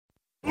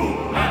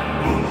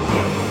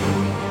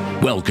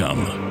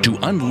Welcome to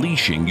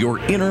Unleashing Your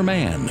Inner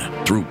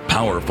Man through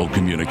Powerful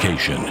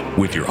Communication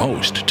with your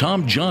host,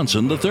 Tom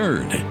Johnson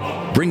III,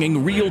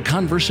 bringing real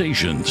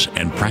conversations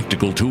and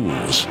practical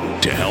tools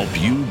to help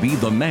you be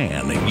the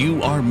man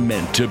you are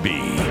meant to be.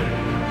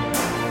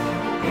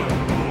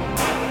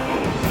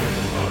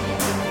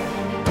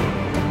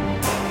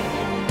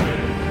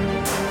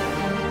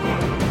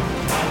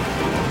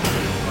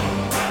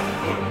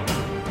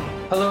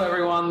 Hello,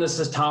 everyone. This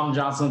is Tom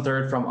Johnson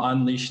III from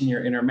Unleashing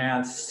Your Inner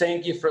Man.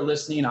 Thank you for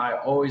listening. I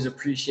always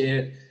appreciate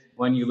it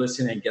when you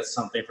listen and get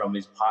something from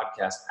these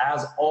podcasts.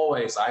 As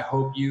always, I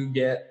hope you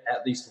get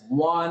at least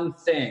one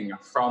thing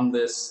from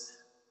this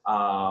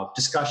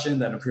discussion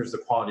that improves the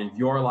quality of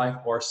your life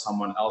or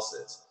someone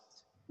else's.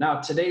 Now,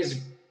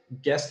 today's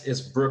guest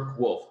is Brook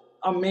Woolf.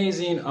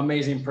 Amazing,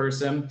 amazing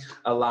person.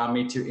 Allow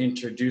me to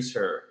introduce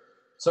her.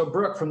 So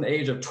Brook, from the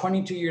age of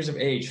 22 years of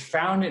age,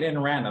 founded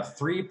and ran a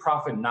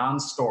 3-profit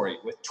non-story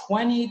with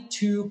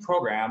 22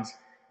 programs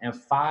and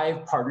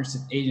 5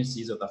 partnership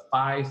agencies with a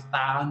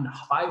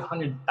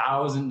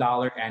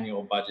 $500,000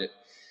 annual budget.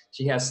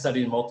 She has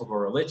studied multiple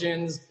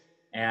religions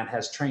and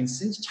has trained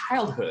since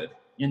childhood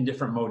in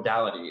different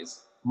modalities.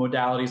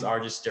 Modalities are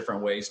just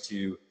different ways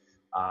to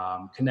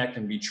connect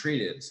and be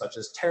treated, such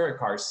as tarot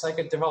cards,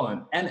 psychic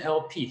development,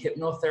 NLP,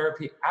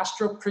 hypnotherapy,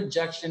 astral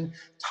projection,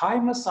 Thai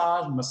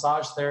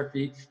massage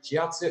therapy,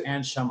 shiatsu,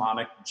 and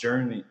shamanic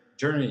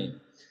journeying.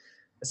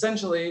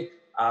 Essentially,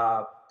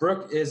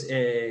 Brook is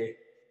a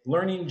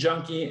learning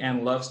junkie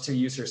and loves to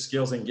use her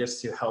skills and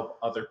gifts to help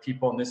other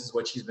people, and this is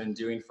what she's been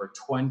doing for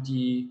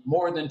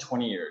more than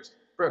 20 years.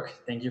 Brook,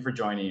 thank you for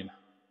joining.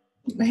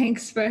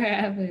 Thanks for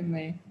having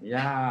me.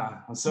 Yeah,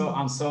 I'm so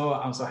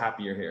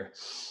happy you're here.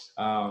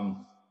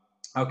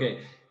 Okay,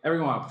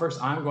 everyone, first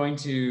I'm going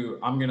to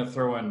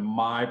throw in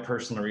my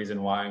personal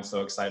reason why I'm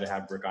so excited to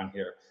have Brook on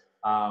here.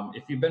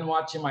 If you've been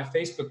watching my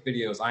Facebook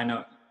videos,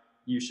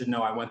 you should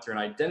know I went through an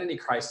identity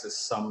crisis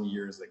some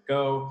years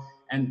ago.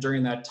 And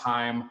during that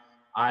time,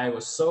 I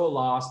was so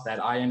lost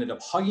that I ended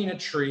up hugging a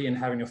tree and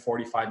having a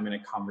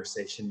 45-minute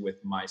conversation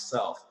with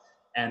myself.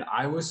 And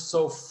I was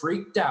so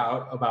freaked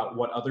out about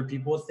what other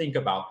people would think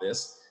about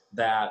this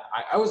that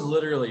I was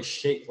literally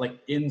like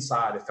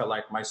inside. It felt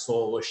like my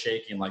soul was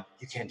shaking, like,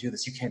 you can't do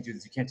this, you can't do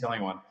this, you can't tell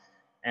anyone.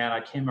 And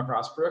I came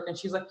across Brook and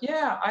she's like,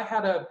 yeah, I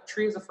had a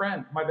tree as a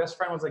friend. My best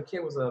friend was a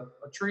kid, was a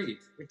tree.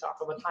 We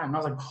talked all the time. And I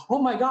was like,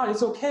 oh my God,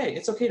 it's okay.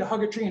 It's okay to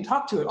hug a tree and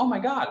talk to it. Oh my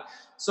God.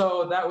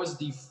 So that was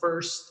the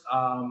first,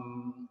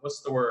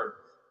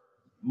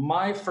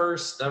 my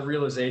first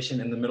realization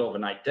in the middle of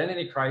an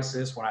identity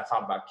crisis when I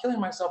thought about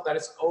killing myself, that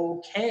it's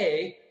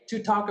okay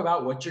to talk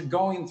about what you're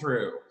going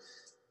through.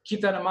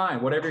 Keep that in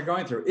mind, whatever you're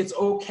going through. It's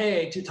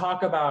okay to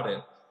talk about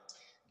it.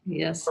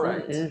 Yes.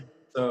 Correct.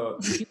 So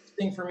huge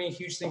thing for me.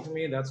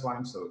 That's why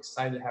I'm so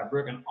excited to have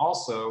Brook. And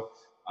also,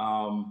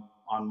 on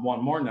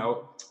one more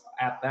note,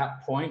 at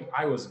that point,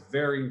 I was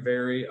very,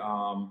 there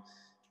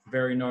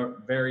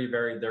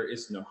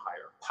is no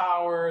higher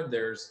power.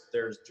 There's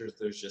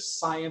just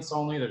science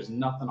only. There's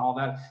nothing, all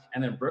that.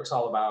 And then Brook's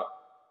all about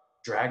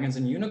dragons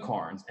and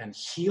unicorns and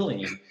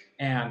healing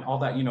and all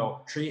that,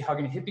 tree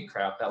hugging hippie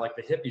crap that like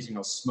the hippies,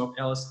 smoked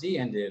LSD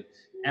and did.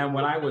 And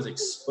when I was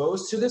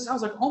exposed to this, I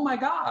was like, oh my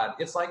God,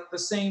 it's like the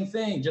same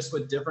thing, just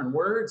with different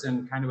words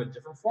and kind of a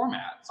different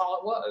format. That's all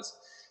it was.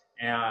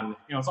 And,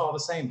 it's all the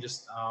same,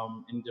 just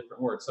in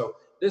different words. So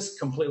this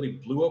completely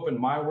blew open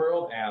my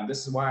world. And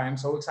this is why I'm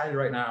so excited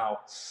right now.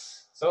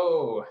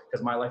 So,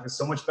 because my life is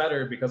so much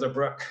better because of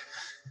Brook.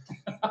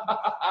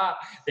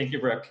 Thank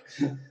you, Brook.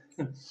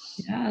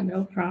 Yeah,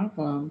 no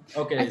problem.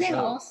 Okay. I think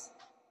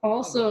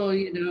also,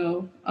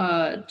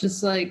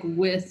 just like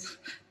with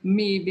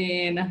me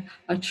being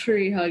a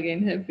tree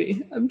hugging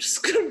hippie, I'm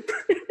just gonna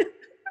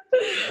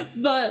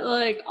but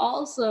like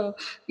also,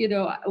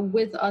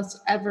 with us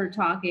ever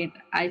talking,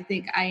 I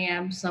think I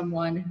am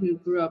someone who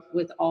grew up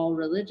with all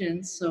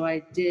religions, so I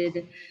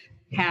did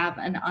have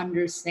an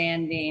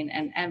understanding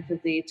and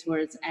empathy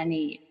towards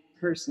any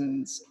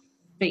person's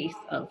faith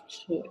of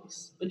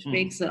choice, which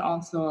makes it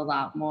also a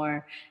lot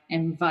more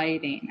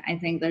inviting. I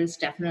think there's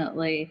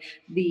definitely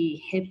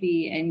the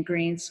hippie and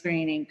green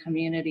screening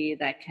community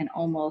that can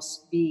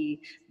almost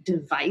be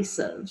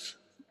divisive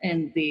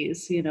in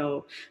these,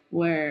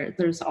 where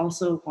there's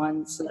also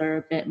ones that are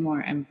a bit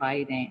more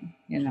inviting,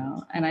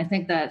 and I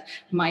think that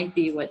might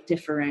be what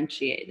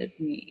differentiated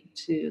me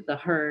to the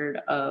herd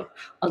of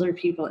other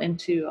people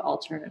into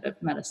alternative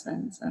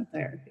medicines and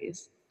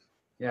therapies.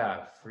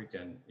 Yeah,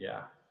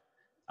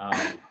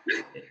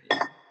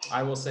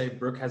 I will say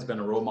Brook has been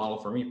a role model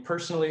for me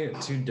personally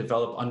to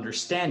develop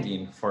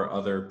understanding for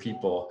other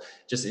people.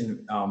 Just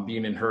in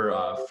being in her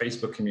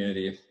Facebook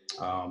community,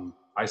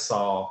 I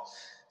saw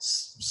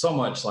so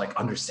much like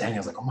understanding. I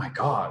was like, oh my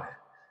God,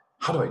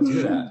 how do I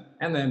do that?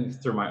 And then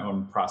through my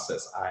own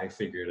process, I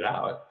figured it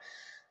out.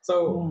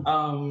 So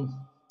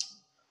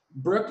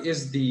Brook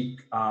is the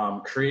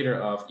creator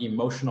of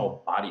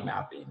emotional body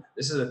mapping.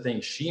 This is a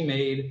thing she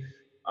made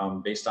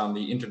based on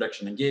the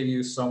introduction I gave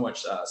you, so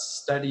much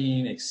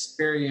studying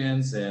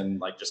experience and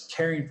like just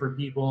caring for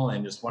people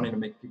and just wanting to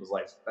make people's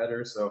lives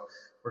better. So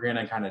we're going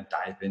to kind of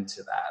dive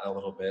into that a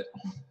little bit.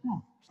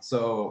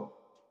 So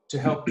to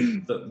help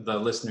the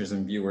listeners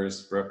and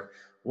viewers, Brooke,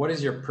 what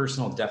is your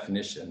personal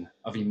definition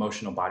of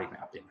emotional body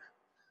mapping?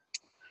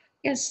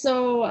 Yes,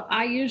 so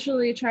I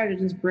usually try to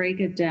just break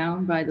it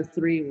down by the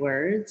three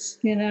words,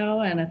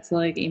 and it's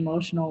like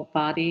emotional,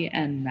 body,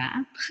 and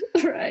map,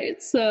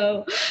 right?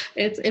 So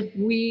it's if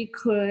we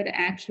could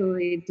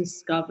actually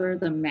discover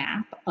the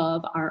map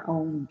of our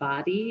own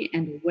body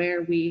and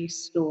where we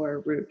store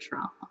root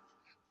trauma,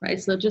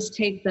 right? So just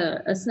take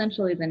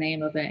essentially the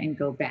name of it and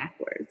go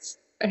backwards,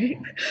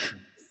 right?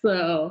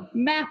 So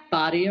map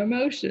body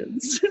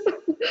emotions.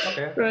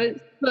 Okay.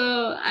 Right.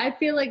 So I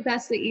feel like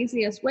that's the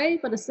easiest way,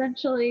 but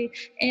essentially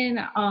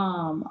in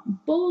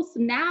both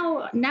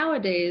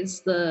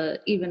nowadays,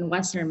 even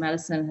Western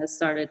medicine has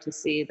started to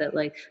see that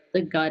like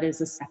the gut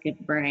is a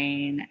second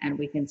brain and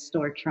we can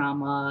store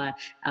trauma.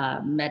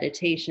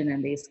 Meditation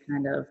and these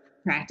kind of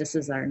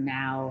practices are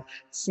now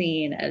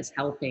seen as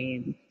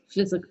helping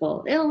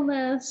physical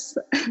illness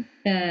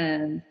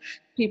and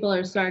people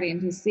are starting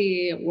to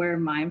see where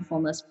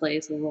mindfulness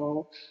plays a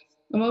role.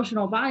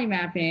 Emotional body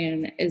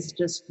mapping is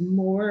just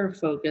more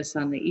focused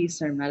on the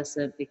Eastern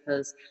medicine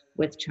because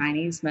with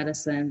Chinese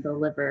medicine, the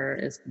liver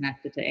is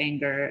connected to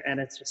anger. And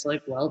it's just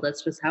like, well,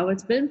 that's just how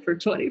it's been for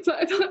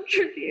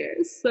 2,500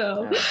 years.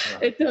 So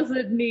it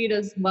doesn't need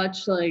as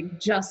much like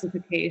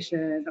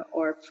justification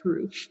or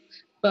proof.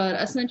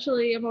 But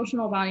essentially,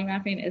 emotional body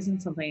mapping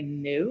isn't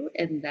something new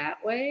in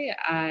that way.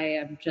 I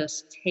am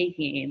just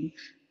taking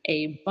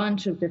a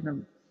bunch of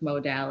different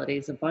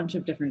modalities, a bunch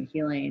of different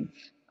healing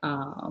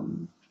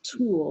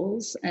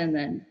tools, and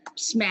then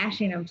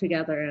smashing them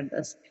together in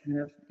this kind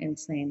of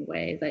insane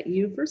way that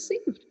you've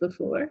received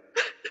before.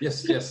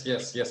 Yes.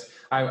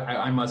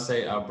 I must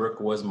say, Brooke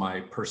was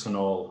my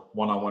personal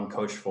one-on-one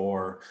coach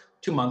for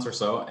 2 months or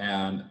so,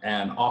 and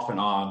off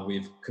and on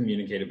we've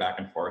communicated back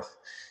and forth,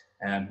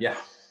 and yeah,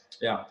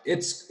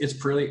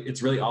 it's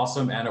really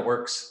awesome, and it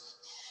works.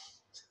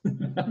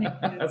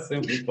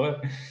 Simply put.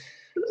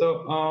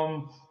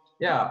 So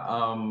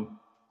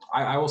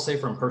I will say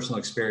from personal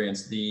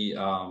experience,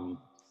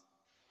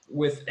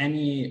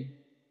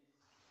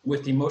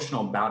 with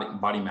emotional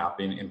body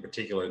mapping in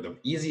particular, the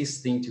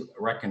easiest thing to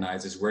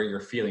recognize is where you're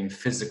feeling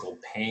physical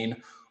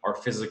pain or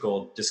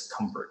physical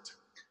discomfort.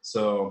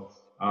 So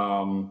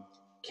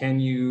can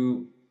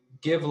you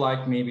give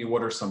like maybe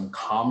what are some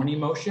common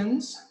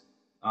emotions?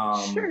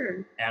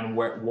 Sure. And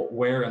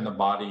where in the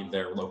body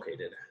they're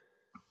located?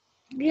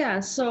 Yeah,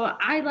 so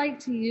I like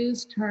to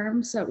use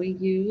terms that we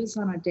use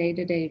on a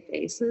day-to-day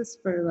basis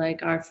for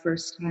like our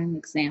first time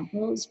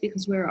examples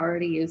because we're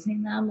already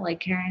using them, like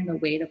carrying the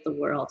weight of the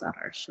world on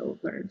our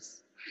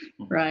shoulders,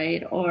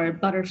 right? Or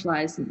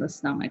butterflies in the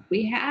stomach.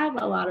 We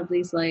have a lot of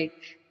these like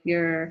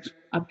you're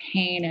a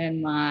pain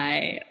in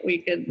we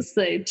can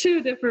say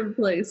two different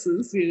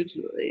places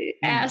usually,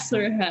 ass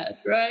or head,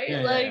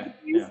 right?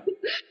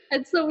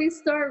 And so we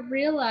start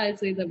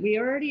realizing that we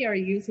already are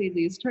using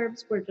these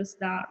terms. We're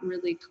just not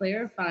really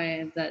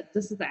clarifying that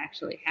this is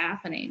actually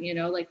happening.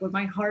 Like when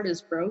my heart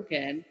is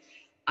broken,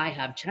 I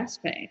have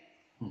chest pain,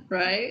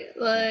 right?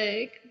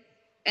 Like,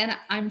 and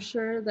I'm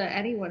sure that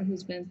anyone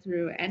who's been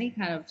through any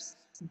kind of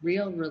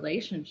real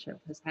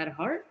relationship has had a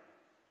heart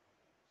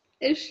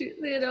issue,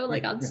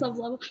 like on some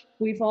level.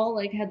 We've all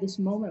like had this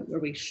moment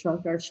where we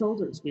shrugged our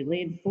shoulders, we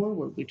leaned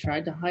forward, we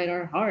tried to hide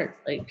our heart,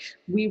 like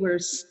we were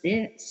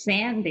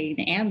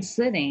standing and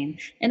sitting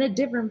in a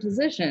different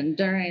position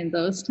during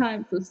those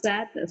times of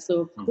sadness. So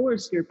of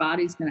course your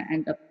body's going to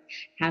end up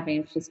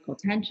having physical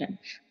tension.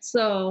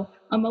 So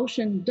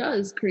emotion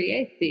does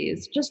create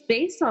these just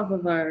based off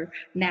of our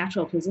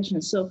natural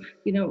position. So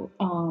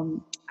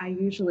I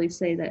usually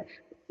say that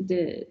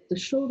the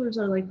shoulders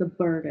are like the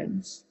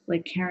burdens,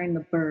 like carrying the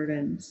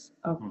burdens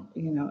of,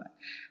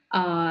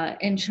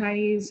 in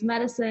Chinese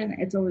medicine,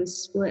 it's always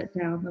split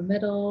down the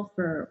middle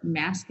for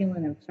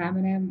masculine and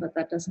feminine, but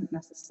that doesn't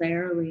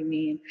necessarily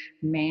mean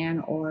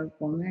man or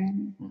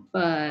woman,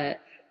 but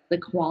the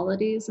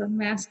qualities of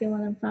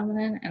masculine and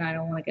feminine. And I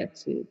don't want to get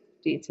too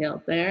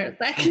detailed there.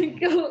 That can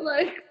go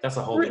like, that's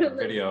a whole different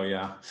video.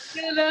 Yeah.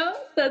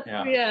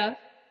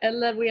 And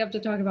then we have to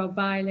talk about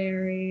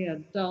binary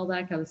and all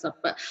that kind of stuff.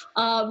 But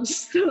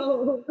but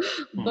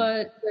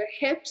the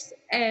hips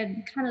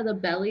and kind of the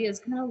belly is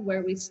kind of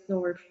where we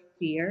store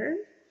fear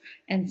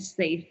and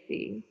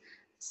safety.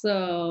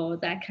 So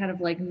that kind of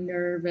like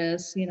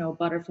nervous,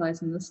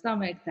 butterflies in the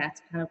stomach,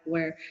 that's kind of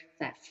where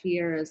that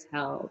fear is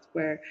held.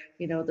 Where,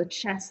 the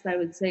chest, I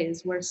would say,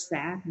 is where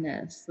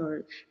sadness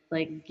or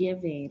like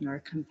giving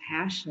or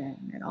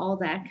compassion and all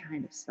that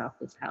kind of stuff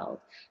is held.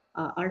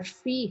 Our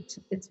feet,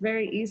 it's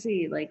very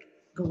easy, like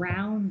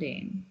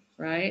grounding,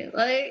 right?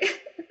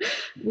 Like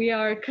we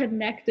are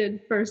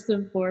connected first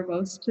and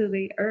foremost to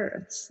the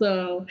earth.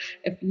 So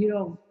if you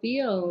don't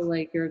feel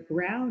like you're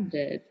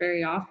grounded,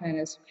 very often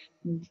it's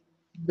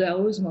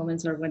those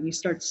moments are when you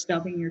start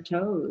stubbing your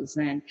toes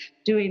and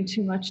doing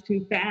too much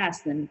too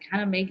fast and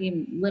kind of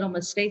making little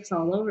mistakes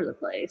all over the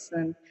place.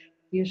 And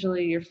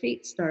usually your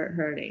feet start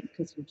hurting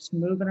because you're just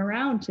moving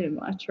around too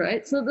much,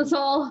 right? So this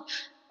all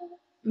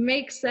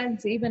makes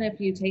sense, even if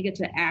you take it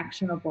to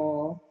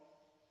actionable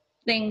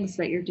things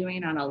that you're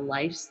doing on a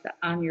lifestyle,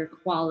 on your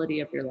quality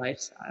of your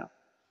lifestyle.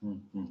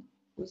 Mm-hmm.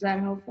 Was that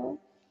helpful?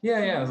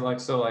 Yeah.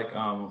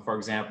 For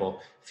example,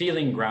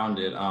 feeling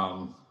grounded.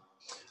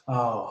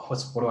 What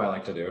do I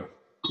like to do?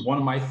 One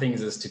of my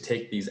things is to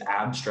take these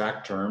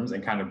abstract terms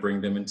and kind of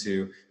bring them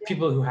into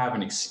people who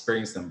haven't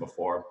experienced them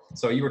before.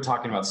 So you were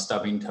talking about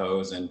stubbing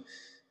toes, and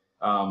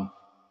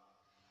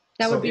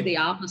that would be the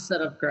opposite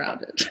of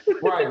grounded.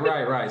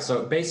 Right.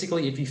 So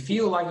basically, if you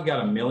feel like you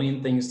got a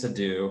million things to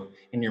do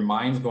and your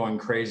mind's going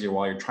crazy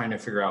while you're trying to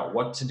figure out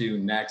what to do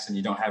next, and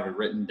you don't have it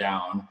written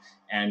down,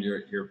 and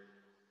you're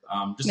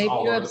just maybe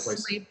all you over have the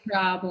place. Sleep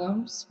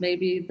problems.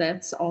 Maybe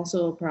that's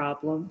also a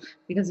problem,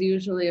 because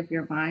usually if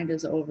your mind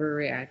is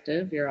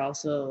overreactive, you're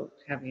also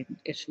having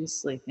issues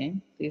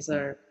sleeping. These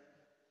are,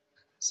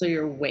 so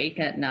you're awake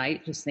at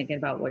night just thinking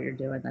about what you're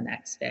doing the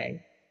next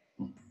day.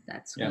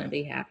 That's going to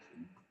be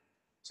happening.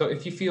 So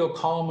if you feel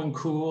calm and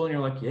cool and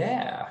you're like,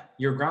 yeah,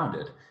 you're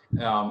grounded.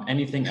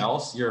 Anything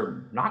else,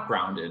 you're not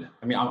grounded.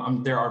 I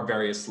mean, there are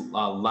various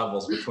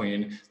levels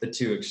between the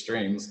two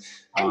extremes.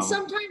 And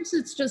sometimes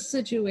it's just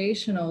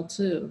situational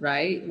too,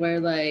 right? Where,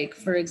 like,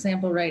 for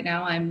example, right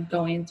now I'm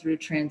going through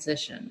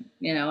transition,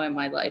 in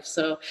my life.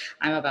 So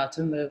I'm about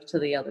to move to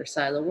the other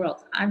side of the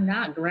world. I'm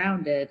not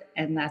grounded,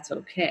 and that's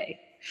okay.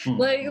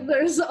 Like,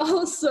 there's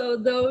also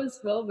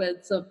those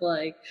moments of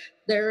like,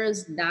 there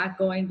is not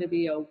going to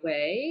be a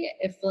way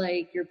if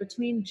like you're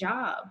between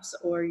jobs,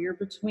 or you're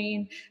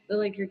between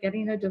you're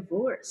getting a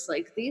divorce,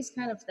 like these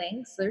kind of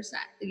things.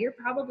 You're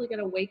probably going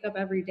to wake up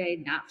every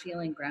day not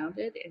feeling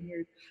grounded, and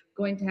you're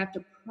going to have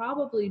to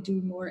probably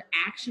do more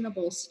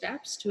actionable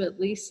steps to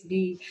at least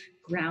be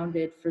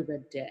grounded for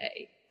the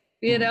day.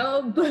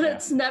 But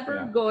it's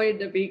never going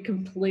to be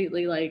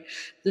completely like,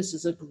 this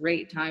is a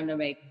great time to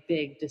make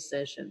big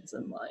decisions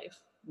in life.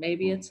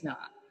 Maybe it's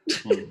not.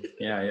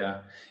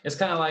 Yeah. It's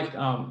kind of like,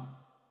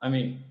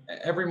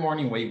 every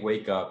morning we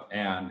wake up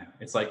and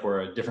it's like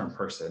we're a different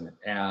person.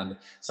 And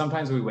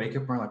sometimes we wake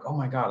up and we're like, oh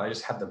my God, I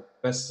just had the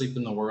best sleep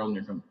in the world, and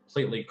you're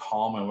completely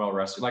calm and well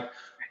rested. Like,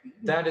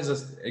 that is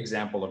an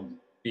example of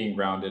being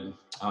grounded.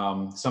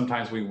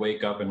 Sometimes we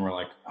wake up and we're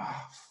like,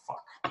 oh, fuck.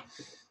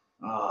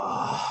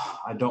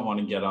 I don't want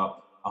to get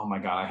up. Oh my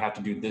God, I have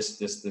to do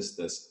this.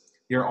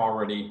 You're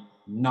already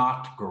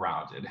not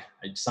grounded.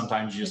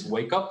 Sometimes you just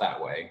wake up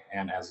that way.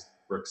 And as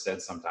Brooke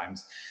said,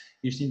 sometimes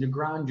you just need to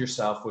ground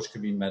yourself, which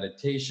could be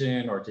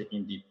meditation or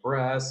taking deep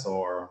breaths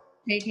or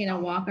taking a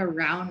walk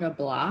around a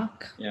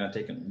block.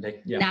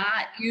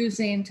 Not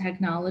using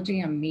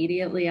technology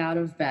immediately out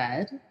of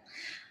bed.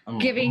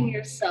 Giving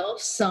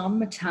yourself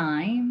some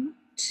time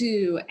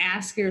to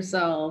ask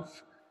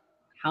yourself,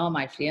 how am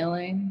I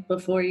feeling,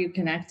 before you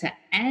connect to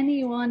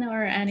anyone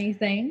or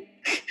anything.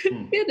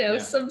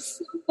 Some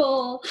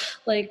simple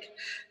like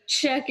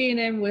checking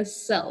in with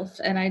self.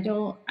 And I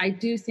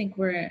do think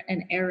we're in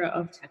an era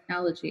of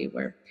technology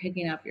where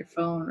picking up your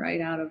phone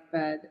right out of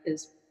bed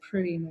is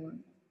pretty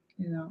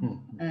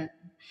normal,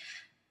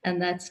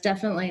 and that's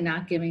definitely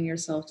not giving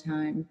yourself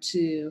time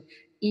to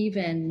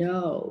even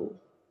know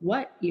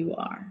what you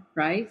are,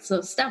 right? So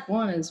step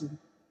one is,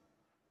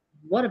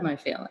 what am I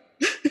feeling?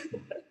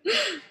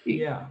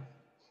 Yeah.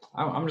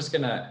 I'm just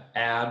going to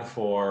add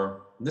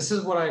this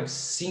is what I've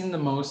seen the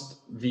most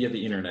via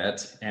the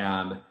internet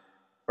and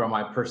from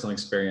my personal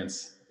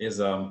experience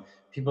is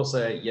people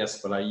say,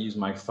 yes, but I use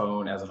my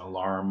phone as an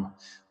alarm,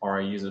 or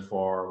I use it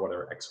for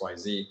whatever,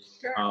 XYZ.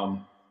 Sure.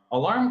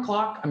 Alarm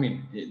clock,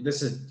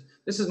 this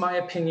is my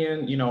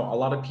opinion. A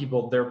lot of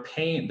people, they're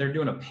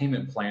doing a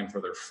payment plan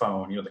for their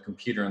phone, the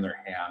computer in their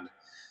hand.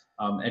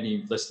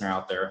 Any listener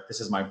out there, this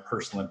is my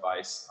personal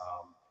advice.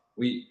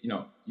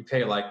 You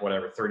pay like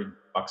whatever, $30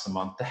 a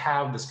month to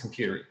have this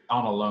computer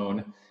on a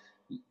loan.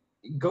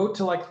 Go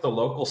to like the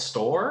local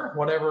store,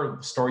 whatever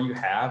store you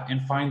have,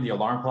 and find the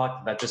alarm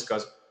clock that just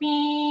goes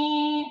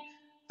beep.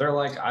 They're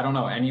like, I don't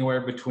know,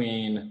 anywhere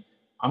between,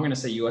 I'm going to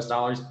say US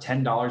dollars,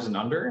 $10 and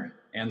under.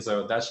 And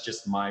so that's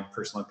just my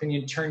personal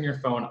opinion. Turn your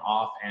phone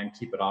off and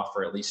keep it off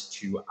for at least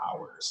 2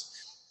 hours.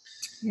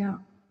 Yeah.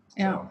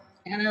 So.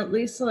 And at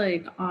least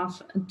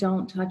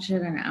don't touch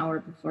it an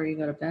hour before you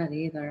go to bed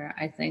either.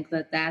 I think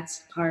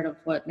that's part of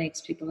what makes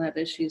people have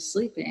issues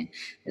sleeping,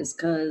 is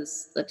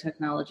because the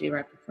technology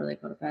right before they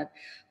go to bed.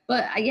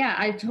 But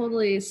I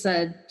totally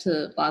said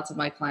to lots of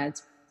my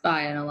clients,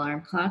 buy an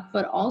alarm clock.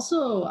 But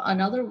also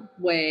another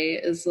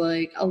way is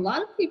like, a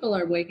lot of people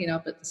are waking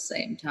up at the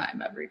same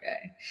time every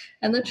day.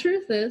 And the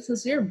truth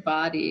is your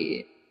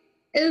body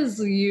is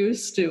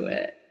used to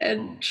it.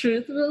 And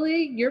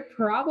truthfully, you're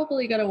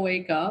probably going to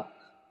wake up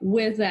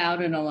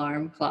without an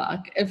alarm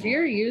clock. If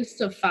you're used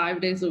to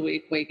 5 days a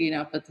week waking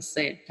up at the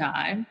same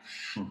time,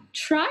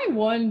 try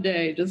one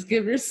day, just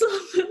give yourself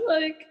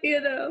like,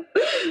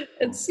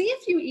 and see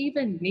if you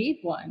even need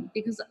one.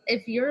 Because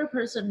if you're a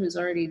person who's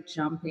already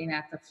jumping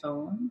at the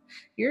phone,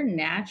 you're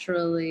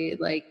naturally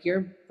like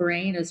your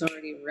brain is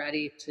already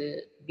ready to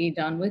be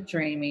done with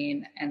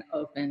dreaming and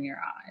open your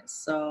eyes.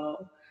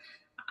 So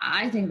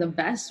I think the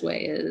best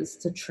way is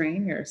to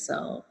train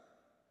yourself,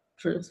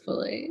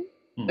 truthfully,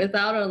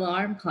 without an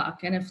alarm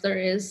clock. And if there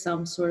is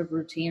some sort of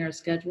routine or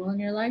schedule in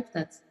your life,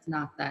 that's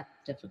not that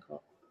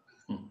difficult.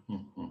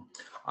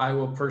 I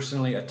will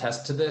personally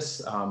attest to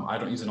this. I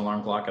don't use an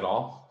alarm clock at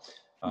all.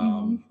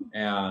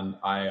 And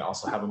I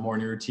also have a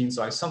morning routine.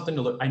 So I have something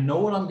to look, I know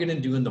what I'm going to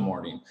do in the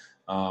morning.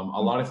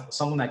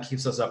 Something that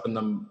keeps us up in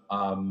the,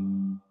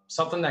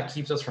 something that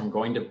keeps us from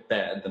going to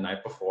bed the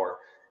night before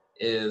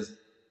is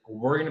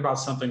worrying about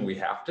something we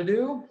have to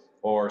do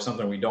or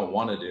something we don't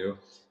want to do.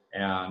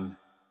 And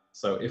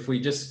so if we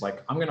just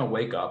like, I'm going to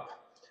wake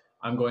up,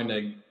 I'm going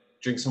to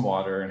drink some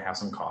water and have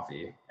some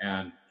coffee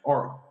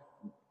or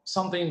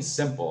something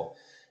simple.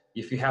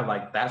 If you have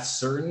like that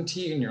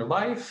certainty in your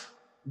life,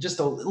 just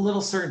a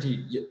little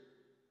certainty,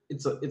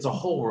 it's a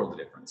whole world of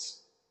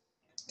difference.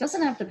 It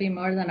doesn't have to be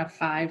more than a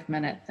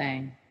 5-minute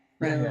thing,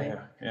 really.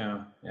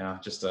 Yeah.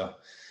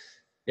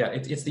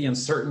 It's the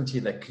uncertainty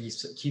that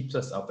keeps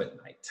us up at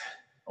night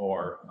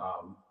or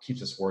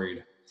keeps us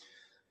worried.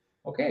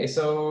 Okay,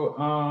 so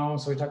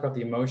we talked about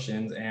the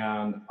emotions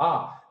and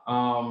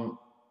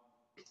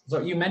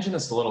so you mentioned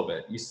this a little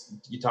bit.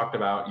 You talked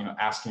about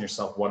asking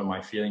yourself, what am I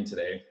feeling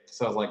today?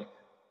 So I was like,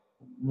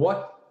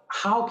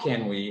 how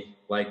can we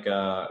like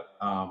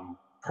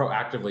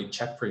proactively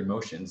check for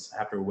emotions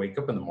after we wake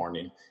up in the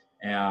morning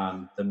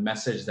and the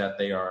message that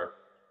they are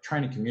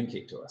trying to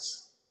communicate to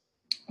us?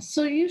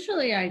 So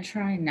usually I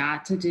try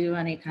not to do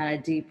any kind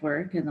of deep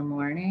work in the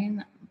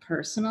morning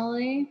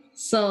personally.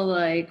 So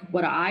like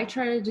what I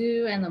try to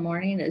do in the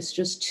morning is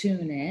just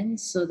tune in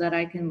so that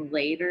I can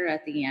later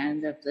at the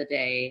end of the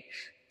day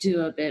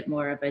do a bit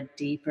more of a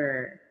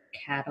deeper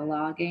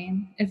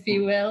cataloging, if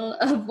you will,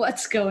 of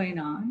what's going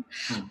on.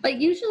 But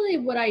usually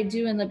what I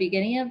do in the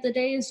beginning of the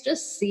day is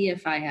just see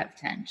if I have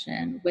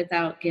tension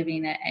without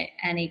giving it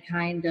any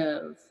kind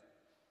of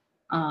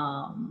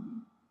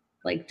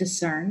like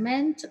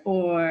discernment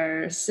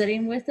or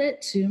sitting with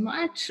it too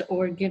much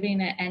or giving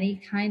it any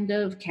kind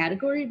of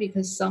category,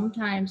 because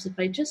sometimes if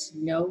I just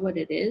know what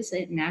it is,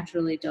 it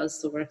naturally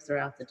does the work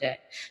throughout the day.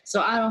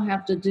 So I don't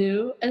have to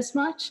do as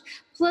much.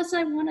 Plus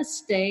I want to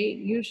stay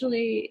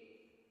usually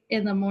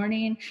in the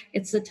morning.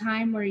 It's the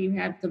time where you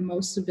have the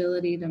most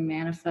ability to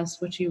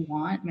manifest what you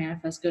want,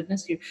 manifest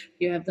goodness.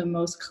 You have the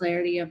most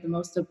clarity, you have the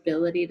most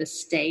ability to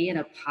stay in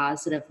a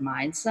positive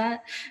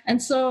mindset.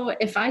 And so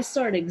if I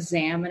start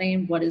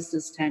examining what is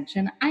this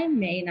tension, I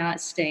may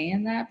not stay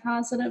in that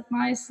positive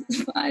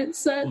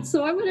mindset.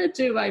 So I'm going to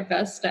do my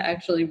best to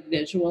actually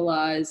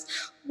visualize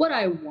what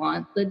I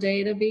want the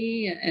day to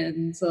be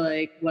and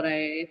like what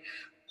I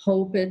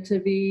hope it to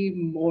be,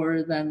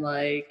 more than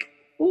like,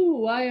 ooh,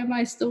 why am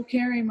I still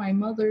carrying my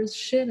mother's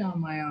shit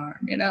on my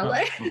arm?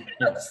 I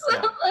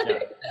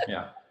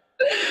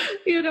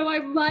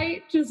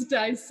might just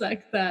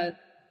dissect that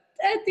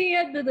at the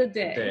end of the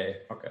day.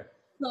 Okay.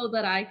 So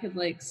that I could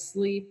like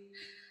sleep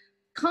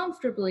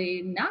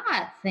comfortably,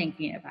 not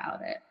thinking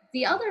about it.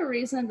 The other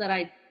reason that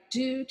I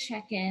do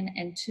check in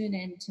and tune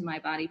in to my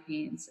body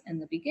pains in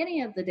the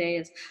beginning of the day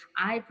is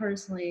I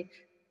personally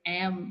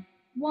am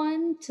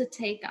one to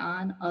take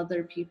on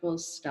other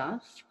people's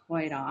stuff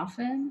quite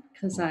often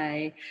because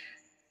I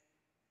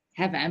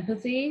have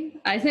empathy.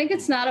 I think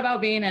it's not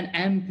about being an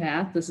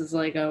empath. This is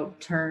like a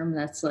term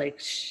that's like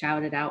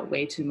shouted out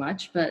way too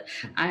much, but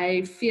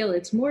I feel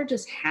it's more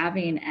just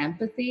having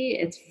empathy.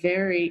 It's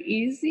very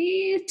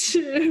easy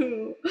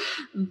to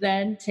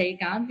then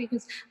take on,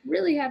 because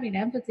really having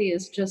empathy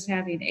is just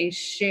having a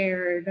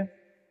shared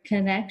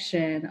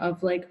connection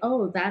of like,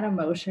 oh, that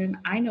emotion,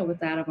 I know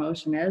what that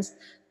emotion is.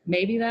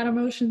 Maybe that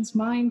emotion's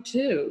mine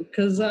too,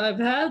 because I've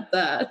had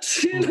that,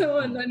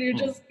 and then you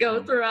just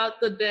go throughout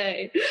the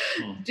day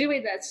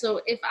doing that. So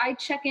if I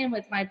check in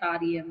with my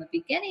body in the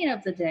beginning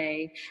of the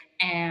day,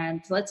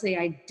 and let's say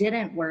I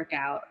didn't work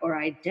out or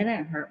I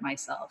didn't hurt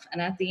myself,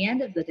 and at the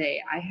end of the day,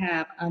 I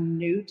have a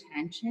new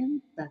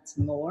tension that's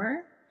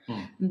more,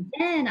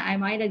 then I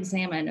might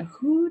examine,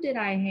 who did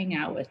I hang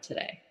out with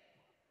today?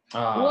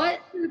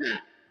 What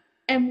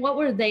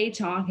were they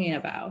talking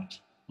about?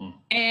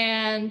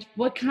 And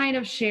what kind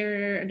of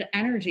shared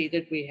energy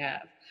did we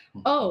have?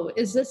 Oh,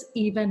 is this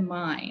even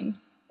mine?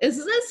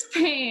 Is this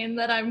pain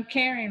that I'm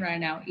carrying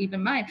right now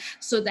even mine?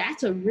 So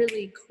that's a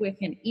really quick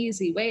and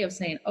easy way of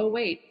saying, oh,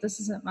 wait, this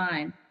isn't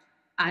mine.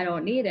 I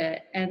don't need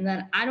it. And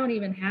then I don't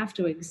even have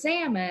to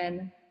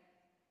examine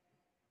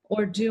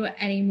or do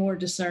any more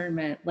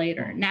discernment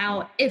later.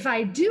 Now, if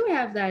I do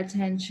have that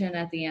tension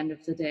at the end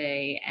of the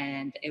day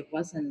and it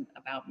wasn't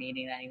about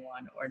meeting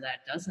anyone, or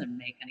that doesn't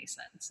make any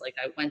sense, like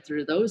I went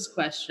through those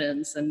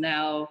questions and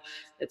now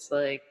it's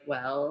like,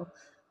 well,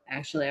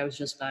 actually, I was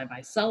just by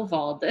myself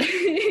all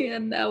day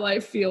and now I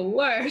feel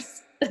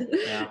worse.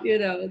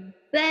 Yeah.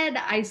 Then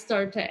I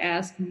start to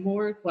ask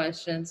more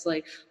questions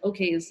like,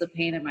 okay, is the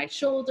pain in my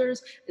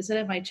shoulders? Is it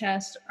in my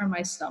chest or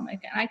my stomach?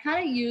 And I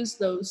kind of use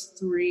those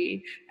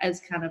three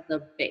as kind of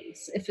the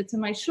base. If it's in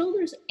my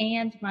shoulders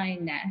and my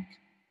neck,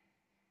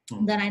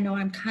 then I know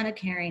I'm kind of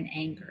carrying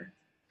anger.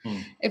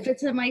 If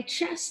it's in my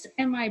chest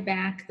and my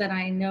back, then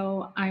I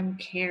know I'm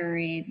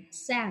carrying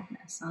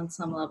sadness on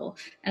some level.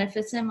 And if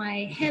it's in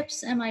my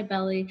hips and my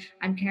belly,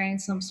 I'm carrying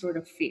some sort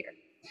of fear.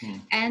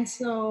 And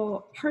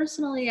so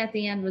personally, at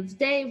the end of the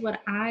day, what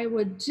I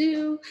would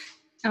do,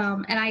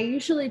 and I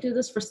usually do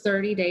this for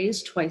 30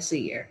 days, twice a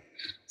year.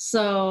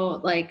 So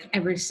like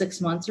every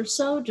 6 months or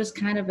so, just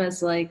kind of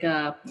as like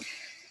a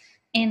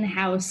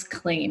in-house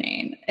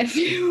cleaning, if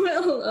you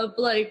will, of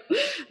like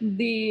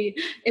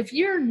if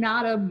you're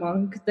not a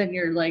monk, then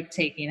you're like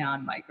taking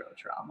on micro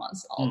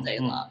traumas all day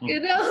long, like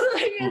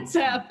it's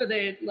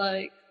happening.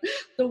 Like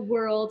the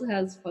world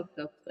has fucked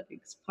up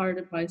things.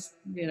 Pardon my,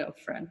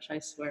 French, I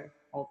swear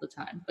all the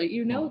time, but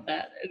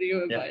that, and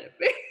you invited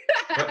me.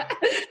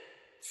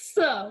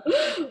 So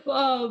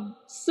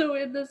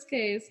in this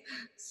case,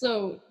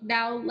 so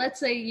now let's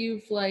say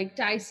you've like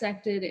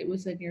dissected, it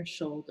was in your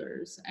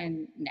shoulders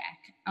and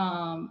neck.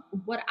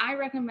 What I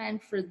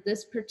recommend for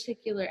this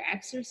particular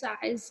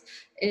exercise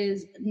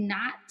is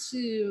not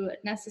to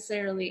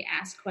necessarily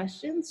ask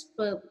questions,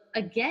 but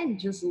again,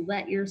 just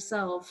let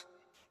yourself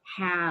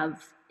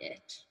have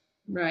it.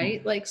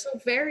 Right? Like, so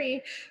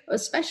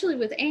especially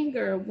with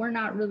anger, we're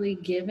not really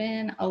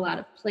given a lot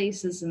of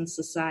places in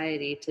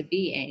society to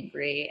be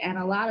angry. And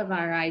a lot of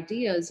our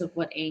ideas of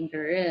what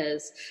anger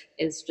is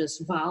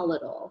just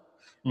volatile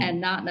and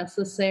not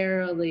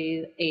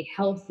necessarily a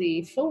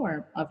healthy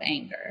form of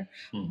anger.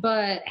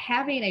 But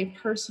having a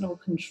personal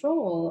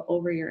control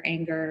over your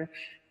anger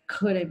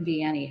couldn't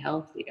be any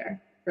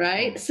healthier.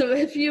 Right? So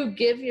if you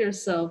give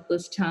yourself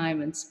this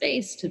time and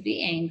space to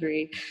be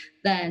angry,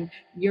 then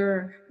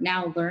you're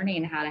now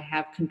learning how to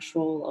have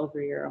control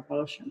over your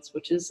emotions,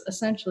 which is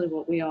essentially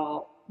what we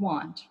all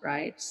want,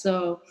 right?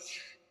 So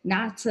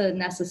not to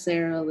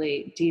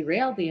necessarily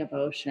derail the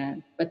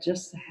emotion, but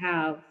just to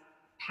have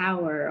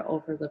power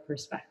over the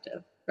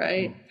perspective,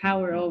 right?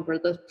 Power over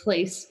the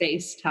place,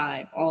 space,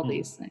 time, all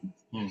these things.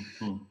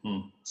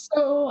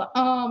 So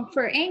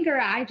for anger,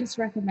 I just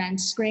recommend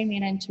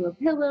screaming into a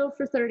pillow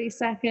for 30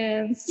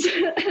 seconds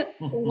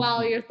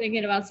while you're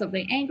thinking about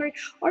something angry,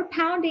 or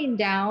pounding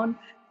down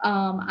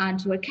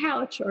onto a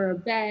couch or a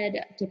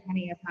bed,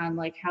 depending upon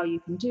like how you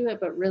can do it,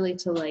 but really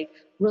to like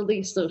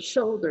release those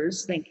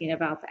shoulders, thinking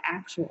about the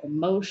actual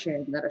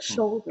emotion that a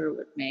shoulder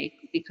would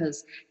make,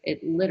 because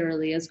it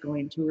literally is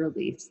going to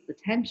release the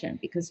tension.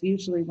 Because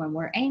usually when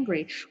we're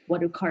angry, what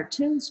do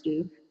cartoons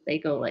do? They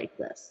go like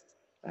this.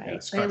 Right? Yeah,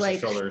 scrunch the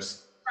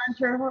shoulders.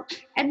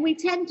 And we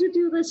tend to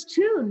do this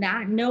too,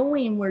 not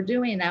knowing we're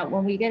doing that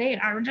when we get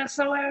angry. I'm just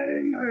so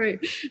angry,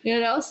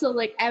 so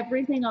like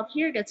everything up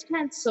here gets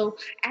tense. So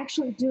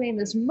actually doing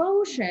this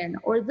motion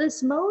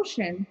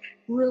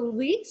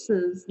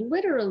releases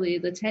literally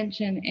the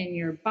tension in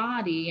your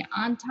body.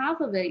 On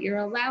top of it, you're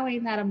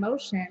allowing that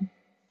emotion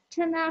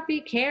to not be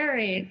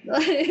carried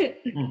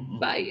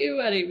by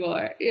you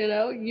anymore.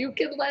 You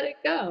can let it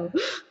go,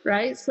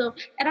 right? So,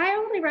 and I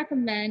only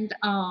recommend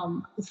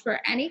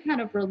for any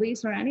kind of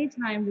release or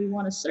anytime we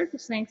want to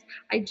surface things,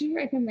 I do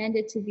recommend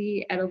it to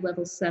be at a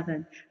level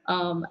 7.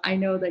 I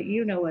know that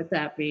you know what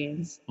that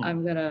means.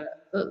 I'm gonna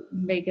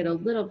make it a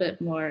little bit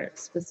more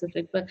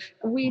specific, but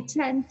we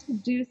tend to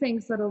do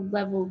things at a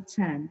level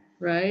 10,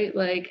 right?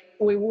 Like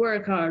we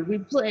work hard, we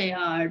play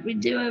hard, we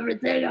do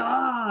everything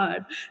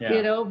hard,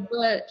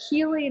 but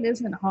healing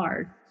isn't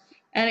hard.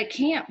 And it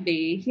can't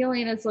be.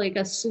 Healing is like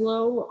a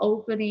slow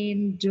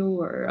opening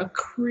door, a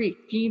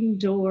creaking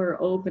door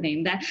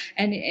opening,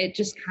 and it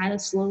just kind of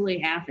slowly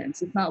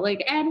happens. It's not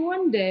like, and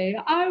one day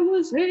I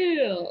was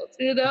healed,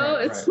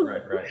 it's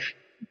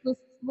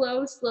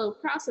a slow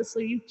process. So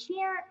you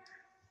can't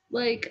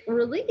like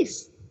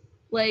release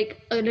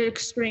like an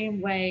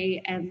extreme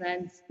way and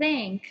then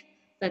think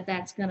that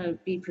that's going to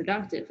be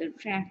productive. In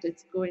fact,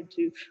 it's going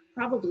to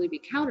probably be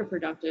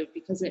counterproductive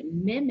because it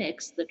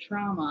mimics the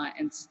trauma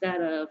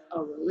instead of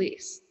a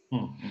release.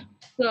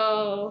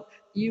 So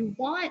you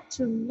want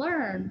to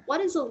learn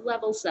what is a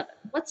level 7.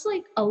 What's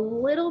like a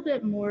little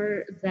bit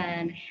more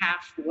than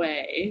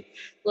halfway.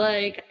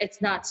 Like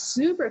it's not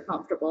super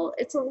comfortable.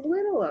 It's a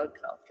little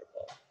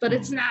uncomfortable, but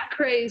it's not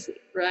crazy,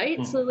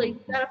 right? So like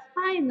you gotta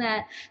find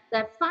that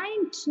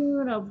fine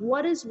tune of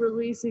what is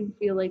releasing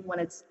feel like when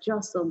it's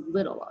just a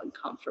little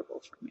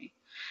uncomfortable for me.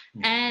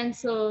 And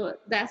so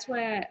that's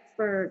why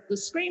for the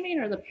screaming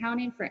or the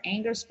pounding for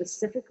anger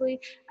specifically,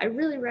 I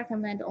really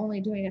recommend only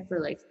doing it for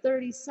like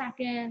 30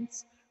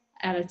 seconds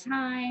at a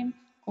time,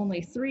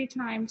 only 3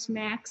 times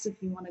max.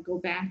 If you want to go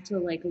back to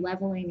like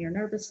leveling your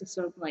nervous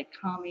system, like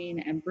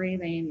calming and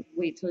breathing,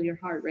 wait till your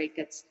heart rate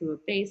gets to a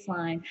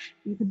baseline.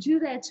 You can do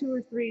that 2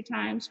 or 3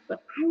 times,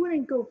 but I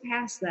wouldn't go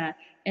past that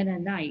in a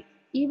night.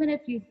 Even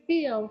if you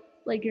feel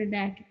like your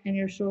neck and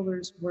your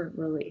shoulders weren't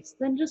released,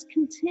 then just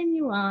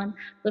continue on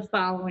the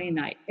following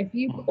night. If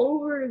you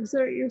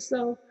overexert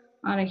yourself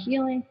on a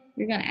healing,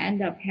 you're going to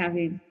end up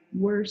having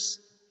worse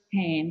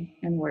pain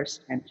and worse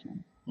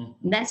tension. And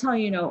that's how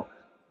you know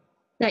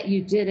that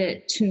you did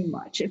it too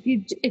much. If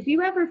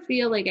you ever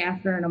feel like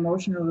after an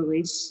emotional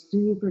release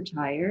super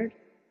tired,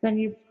 then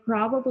you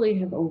probably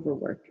have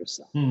overworked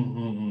yourself.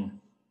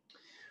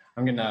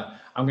 I'm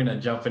gonna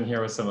jump in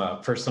here with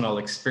some personal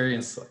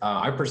experience.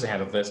 I personally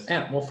had with this,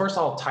 and well, first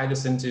I'll tie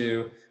this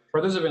into,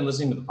 for those who've been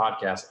listening to the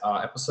podcast,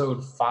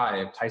 episode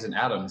 5, Tyson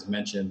Adams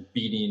mentioned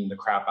beating the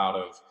crap out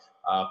of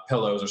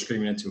pillows or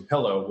screaming into a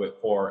pillow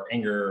for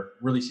anger,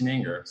 releasing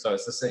anger. So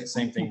it's the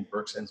same thing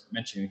Brooks is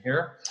mentioning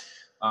here.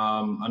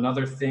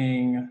 Another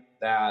thing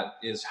that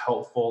is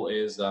helpful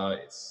is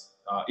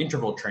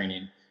interval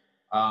training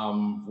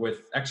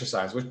with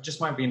exercise, which just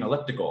might be an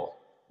elliptical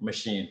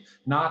machine,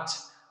 not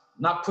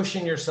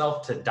pushing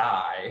yourself to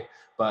die,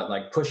 but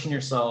like pushing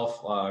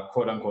yourself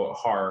quote unquote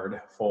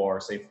hard for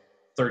say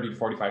 30 to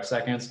 45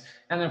 seconds,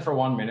 and then for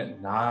 1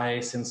 minute,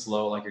 nice and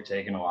slow, like you're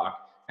taking a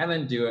walk, and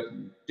then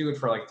do it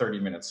for like 30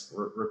 minutes,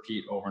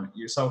 repeat over and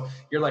over. So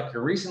you're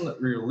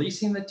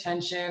releasing the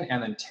tension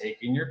and then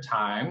taking your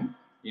time.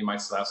 You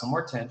might still have some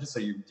more tension, so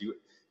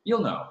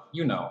you'll know.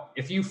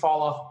 If you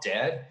fall off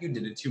dead, you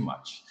did it too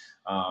much.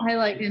 I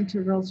like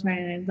interval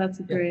training. That's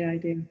a great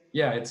idea.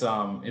 Yeah, it's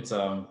all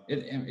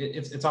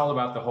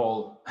about the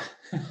whole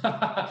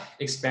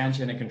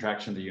expansion and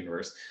contraction of the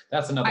universe.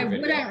 That's another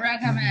video.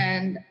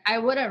 I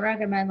wouldn't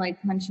recommend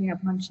like punching a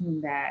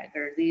punching bag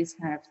or these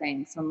kind of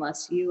things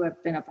unless you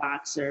have been a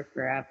boxer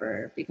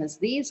forever, because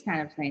these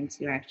kind of things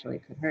you actually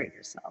could hurt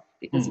yourself.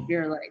 Because if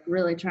you're like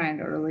really trying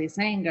to release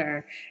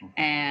anger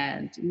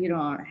and you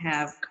don't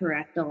have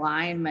correct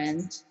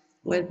alignment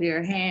with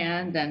your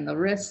hand and the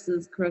wrist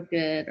is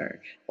crooked or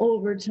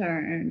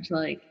overturned,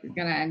 like you're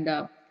gonna end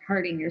up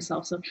hurting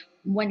yourself. So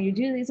when you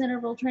do these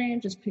interval training,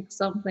 just pick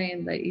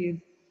something that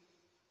you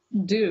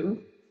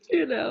do,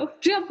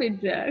 jumping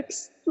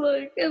jacks,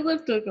 like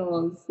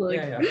ellipticals,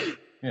 like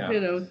you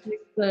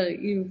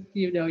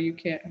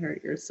can't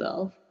hurt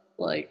yourself.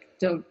 Like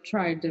don't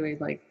try doing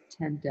like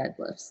 10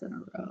 deadlifts in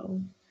a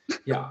row.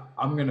 Yeah,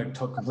 I'm going to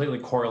completely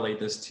correlate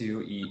this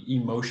to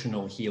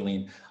emotional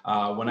healing.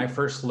 When I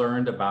first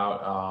learned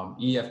about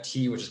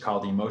EFT, which is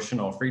called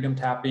emotional freedom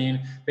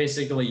tapping,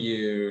 basically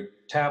you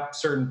tap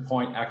certain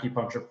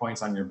acupuncture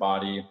points on your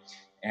body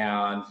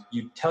and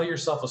you tell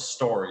yourself a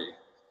story.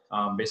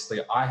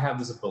 Basically, I have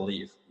this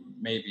belief.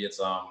 Maybe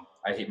it's I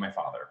hate my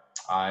father.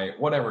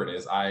 Whatever it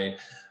is,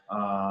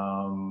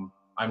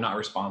 I'm not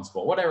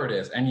responsible, whatever it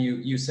is. And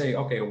you say,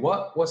 okay,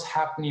 what was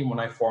happening when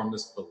I formed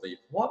this belief?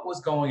 What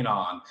was going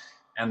on?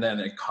 And then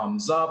it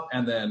comes up.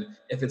 And then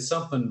if it's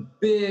something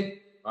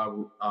big,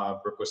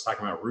 Brooke was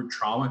talking about root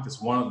trauma. If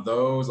it's one of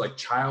those like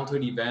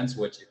childhood events,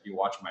 which if you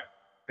watch my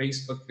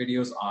Facebook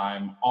videos,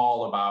 I'm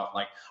all about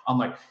I'm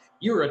like,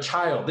 you were a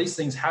child, these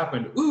things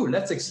happened. Ooh,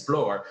 let's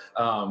explore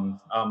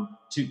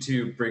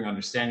to bring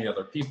understanding to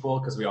other people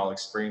because we all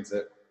experience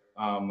it.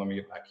 Let me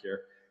get back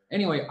here.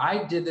 Anyway,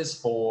 I did this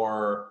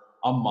for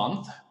a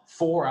month,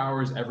 4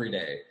 hours every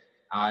day.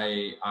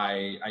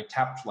 I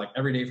tapped like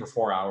every day for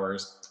 4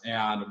 hours.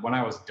 And when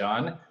I was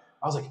done,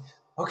 I was like,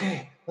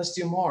 okay, let's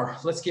do more.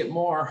 Let's get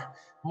more.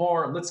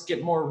 Let's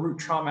get more root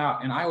trauma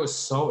out. And I was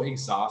so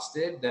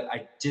exhausted that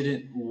I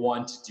didn't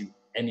want to do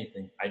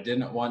anything. I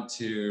didn't want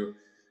to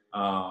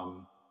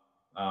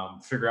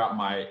figure out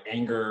my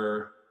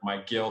anger, my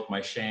guilt,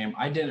 my shame.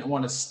 I didn't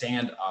want to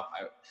stand up.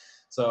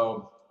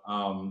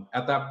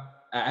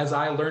 As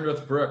I learned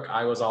with Brooke,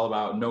 I was all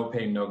about no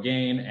pain, no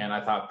gain. And I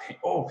thought,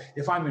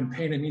 if I'm in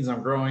pain, it means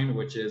I'm growing,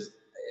 which is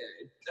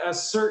a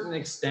certain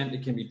extent,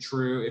 it can be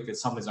true if it's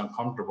something's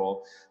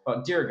uncomfortable.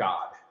 But dear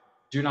God,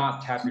 do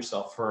not tap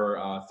yourself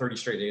for 30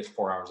 straight days,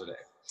 4 hours a day.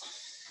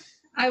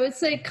 I would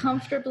say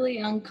comfortably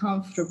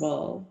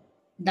uncomfortable,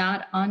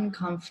 not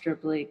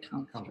uncomfortably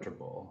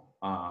comfortable.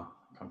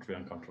 Comfortably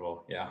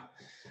uncomfortable. Yeah.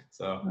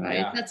 So, right.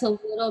 Yeah. That's a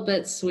little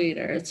bit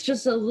sweeter. It's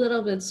just a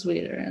little bit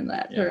sweeter in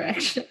that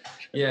direction.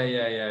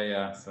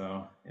 Yeah.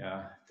 So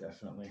yeah,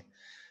 definitely.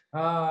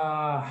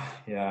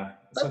 Yeah.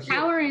 But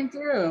powering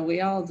through, we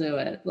all do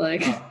it.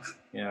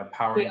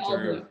 Powering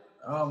through.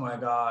 Oh my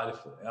God.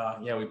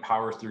 We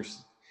power through.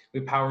 We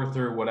power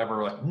through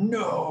whatever. Like,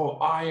 no,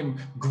 I am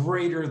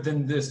greater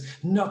than this.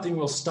 Nothing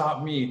will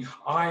stop me.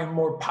 I am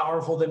more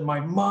powerful than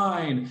my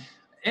mind.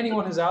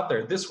 Anyone who's out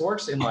there, this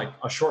works in like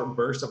a short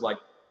burst of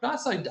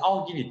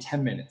I'll give you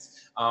 10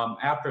 minutes. I'll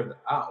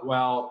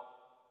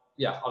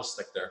just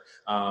stick there.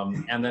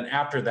 And then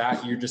after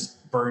that, you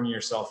just burn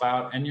yourself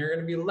out and you're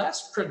going to be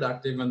less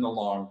productive in the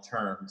long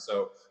term.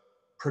 So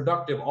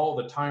productive all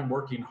the time,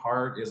 working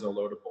hard is a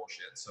load of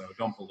bullshit. So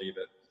don't believe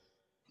it.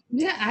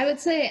 Yeah, I would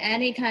say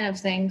any kind of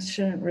things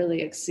shouldn't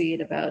really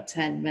exceed about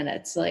 10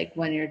 minutes. Like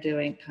when you're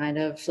doing kind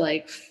of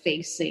like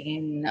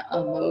facing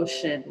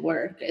emotion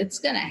work, it's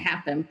going to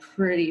happen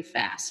pretty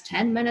fast.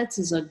 10 minutes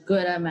is a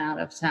good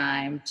amount of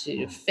time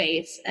to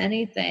face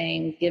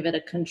anything, give it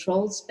a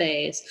controlled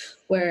space,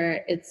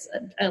 where it's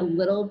a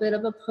little bit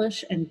of a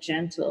push and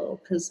gentle.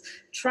 Because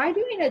try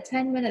doing a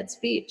 10-minute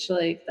speech,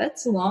 like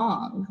that's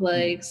long.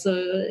 Like, so,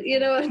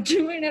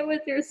 doing it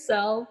with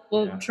yourself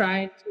while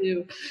trying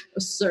to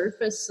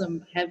surface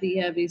some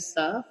heavy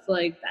stuff,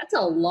 like that's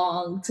a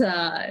long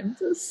time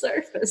to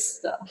surface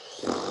stuff.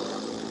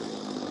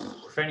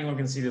 If anyone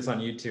can see this on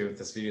YouTube, if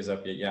this video's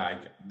up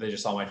yet, they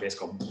just saw my face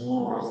go,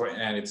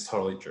 and it's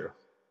totally true.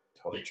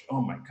 Totally true.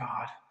 Oh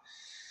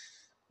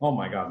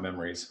my God,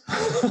 memories.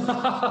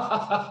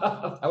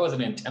 That was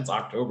an intense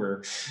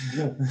October.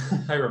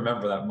 I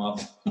remember that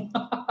month.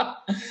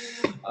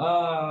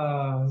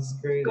 It's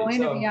crazy. Going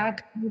to be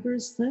October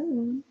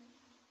soon.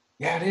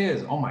 Yeah, it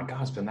is. Oh my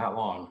God, it's been that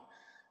long.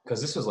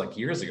 Because this was like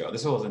years ago.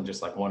 This wasn't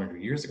just like 1 or 2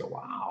 years ago.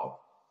 Wow.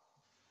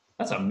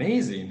 That's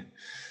amazing.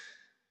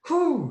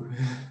 Whew.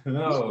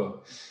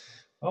 No.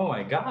 Oh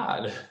my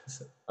God.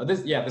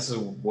 This is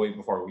way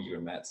before we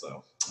even met.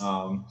 So,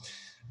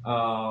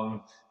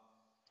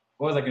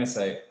 what was I going to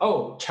say?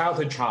 Oh,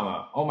 childhood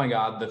trauma. Oh my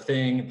God. The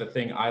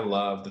thing I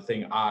love, the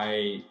thing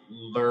I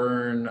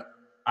learned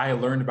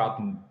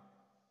about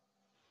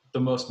the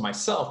most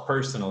myself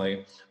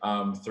personally,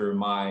 through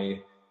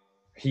my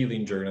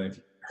healing journey,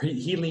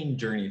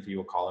 if you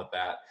will call it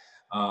that.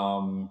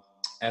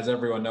 As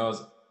everyone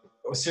knows,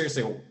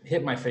 seriously,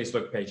 hit my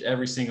Facebook page.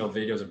 Every single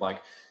video is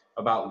like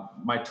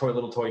about my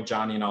little toy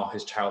Johnny and all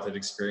his childhood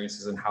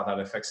experiences and how that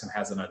affects him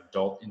as an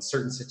adult in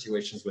certain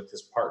situations with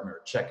his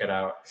partner. Check it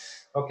out.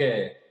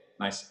 Okay,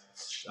 nice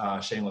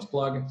shameless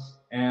plug.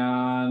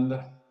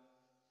 And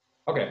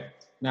okay,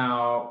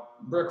 now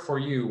Brooke, for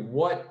you,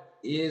 what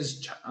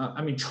is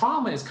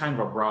trauma is kind of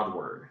a broad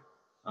word.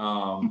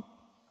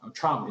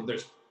 Trauma,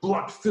 there's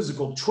blunt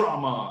physical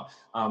trauma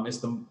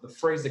is the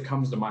phrase that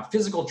comes to mind.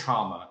 Physical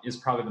trauma is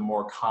probably the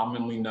more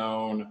commonly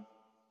known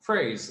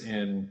phrase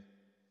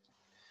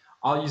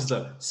I'll use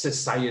the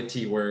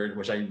society word,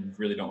 which I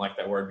really don't like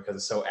that word because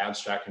it's so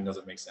abstract and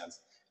doesn't make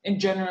sense. And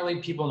generally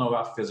people know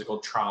about physical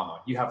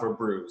trauma. You have a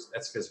bruise,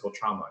 that's physical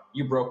trauma.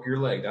 You broke your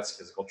leg, that's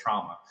physical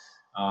trauma.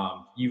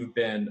 You've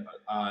been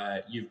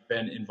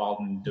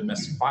involved in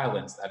domestic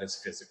violence, that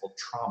is physical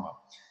trauma.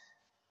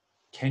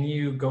 Can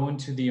you go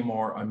into the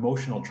more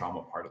emotional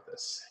trauma part of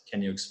this?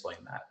 Can you explain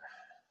that?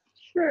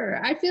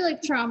 Sure. I feel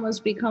like trauma has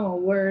become a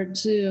word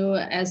too,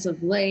 as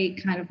of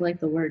late, kind of like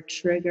the word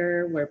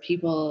trigger, where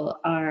people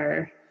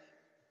are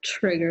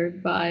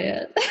triggered by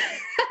it.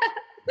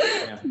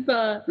 Yeah.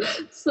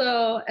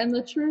 And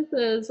the truth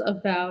is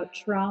about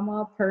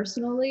trauma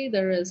personally,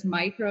 there is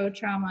micro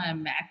trauma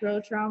and macro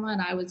trauma.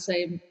 And I would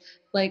say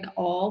like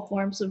all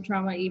forms of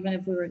trauma, even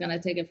if we were going to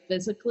take it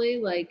physically,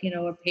 like,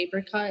 a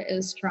paper cut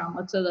is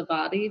trauma to the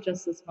body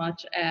just as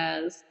much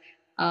as,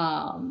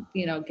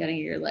 getting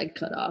your leg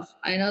cut off.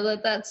 I know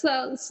that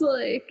sounds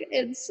like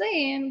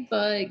insane,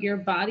 but your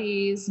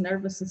body's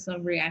nervous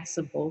system reacts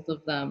to both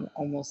of them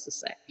almost the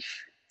same.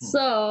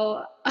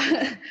 So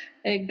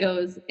it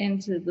goes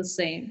into the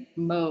same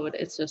mode.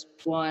 It's just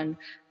one,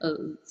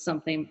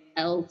 something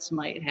else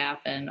might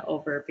happen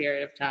over a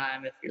period of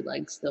time if your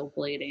leg's still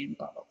bleeding,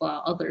 blah, blah,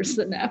 blah. Other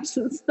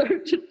synapses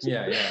start to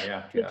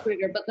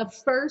trigger. But the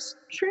first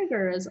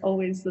trigger is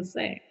always the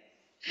same.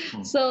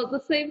 So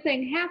the same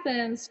thing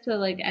happens to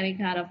like any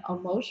kind of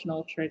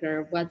emotional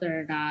trigger, whether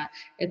or not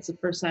it's the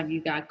first time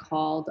you got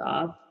called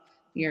up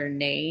your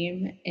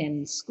name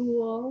in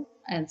school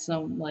and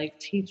some like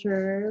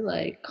teacher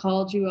like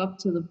called you up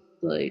to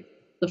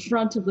the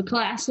front of the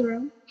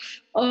classroom,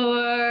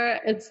 or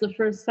it's the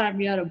first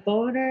time you had a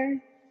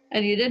boner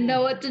and you didn't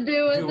know what to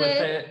do with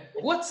it.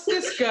 What's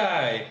this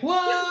guy?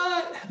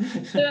 What?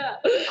 Yeah.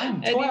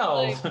 I'm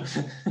 12.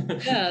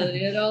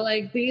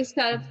 Like these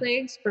kind of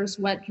things, first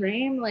wet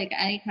dream, like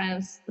any kind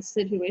of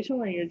situation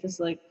where you're just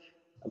like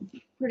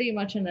pretty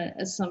much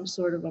in some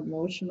sort of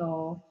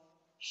emotional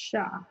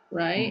shock,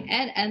 right?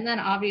 And then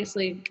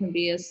obviously it can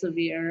be as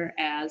severe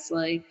as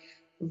like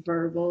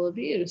verbal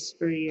abuse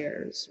for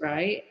years,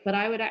 right? But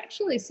I would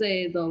actually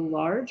say the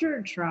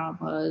larger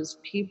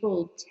traumas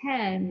people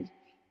tend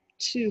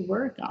to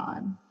work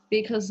on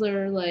because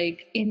they're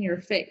like in your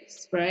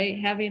face, right?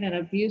 Having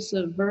an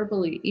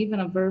even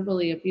a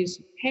verbally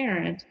abusive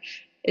parent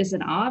is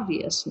an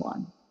obvious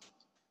one.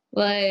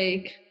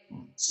 Like,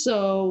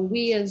 so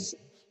we as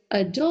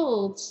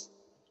adults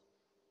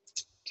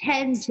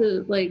tend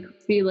to like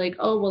be like,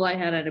 oh, well, I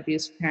had an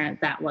abusive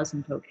parent, that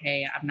wasn't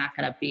okay, I'm not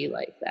gonna be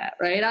like that,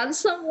 right? On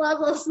some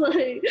levels,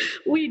 like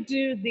we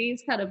do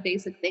these kind of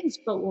basic things,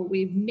 but what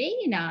we may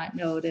not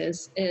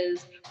notice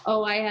is,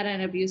 oh, I had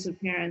an abusive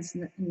parent,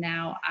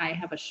 now I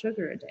have a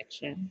sugar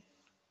addiction,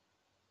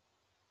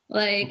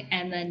 like,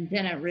 and then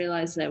didn't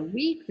realize that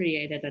we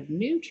created a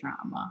new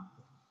trauma.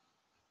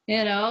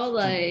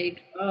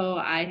 Like, oh,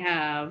 I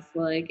have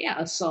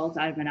assault,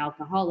 I'm an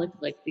alcoholic,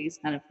 like these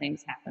kind of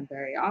things happen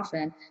very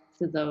often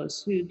to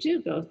those who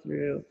do go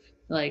through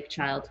like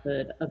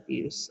childhood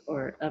abuse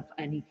or of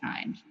any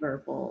kind,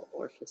 verbal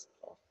or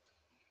physical.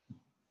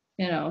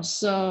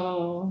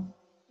 So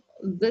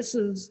this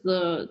is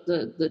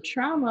the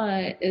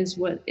trauma is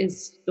what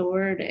is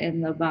stored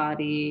in the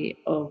body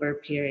over a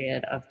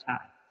period of time.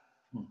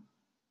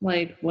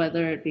 like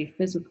whether it be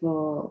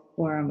physical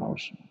or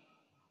emotional.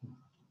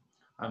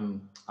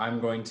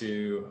 I'm going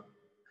to,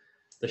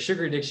 the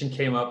sugar addiction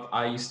came up.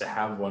 I used to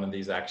have one of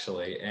these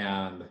actually.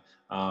 And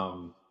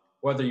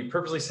whether you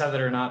purposely said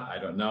that or not, I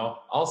don't know.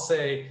 I'll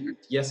say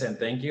yes and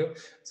thank you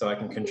so I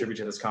can contribute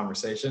to this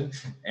conversation.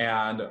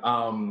 And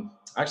I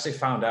actually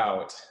found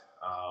out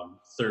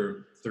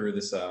through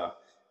this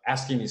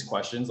asking these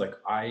questions, like,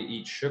 I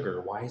eat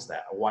sugar. Why is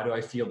that? Why do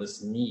I feel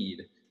this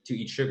need to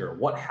eat sugar?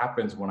 What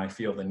happens when I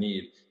feel the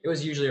need? It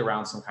was usually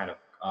around some kind of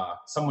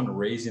someone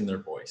raising their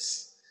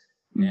voice.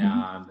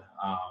 Mm-hmm.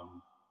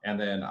 And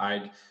then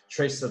I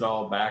traced it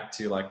all back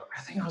to, like,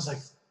 I think I was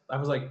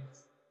like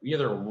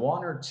either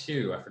 1 or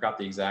 2, I forgot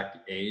the exact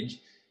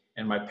age,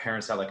 and my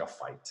parents had like a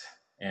fight,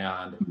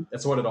 and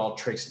that's what it all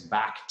traced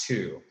back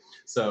to.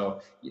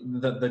 So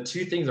the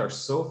two things are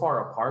so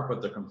far apart,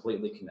 but they're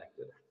completely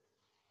connected.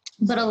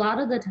 But a lot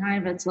of the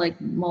time it's like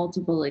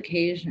multiple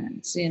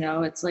occasions, you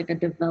know, it's like a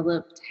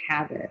developed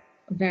habit.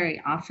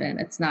 Very often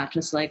it's not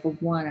just like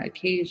one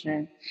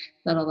occasion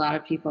that a lot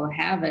of people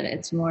have it.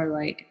 It's more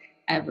like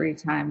every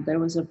time there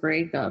was a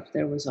breakup,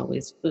 there was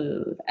always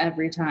food.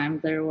 Every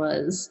time there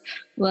was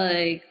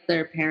like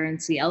their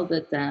parents yelled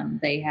at them,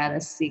 they had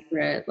a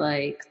secret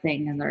like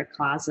thing in their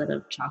closet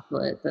of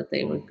chocolate that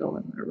they would go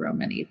in their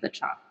room and eat the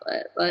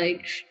chocolate.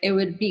 Like it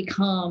would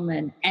become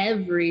an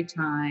every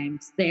time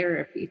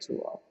therapy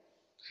tool.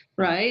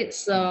 Right.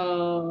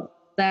 So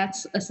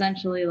that's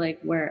essentially like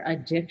where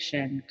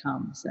addiction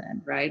comes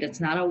in, right?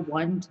 It's not a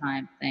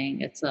one-time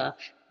thing.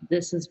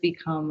 This has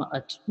become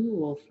a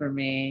tool for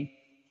me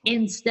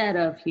instead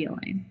of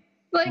healing.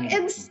 Like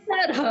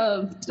instead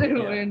of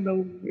doing the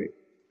work.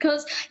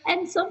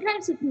 And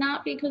sometimes it's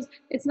not because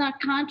it's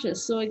not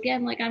conscious. So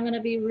again, like I'm going to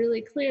be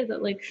really clear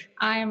that like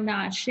I am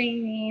not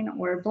shaming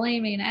or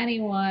blaming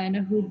anyone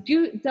who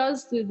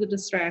does do the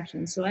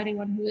distraction. So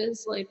anyone who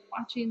is like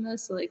watching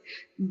this, like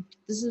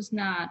this is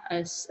not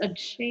a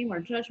shame or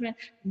judgment.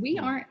 We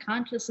aren't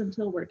conscious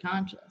until we're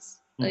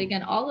conscious. Like,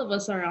 and all of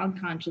us are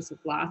unconscious of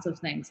lots of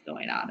things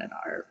going on in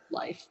our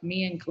life,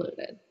 me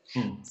included.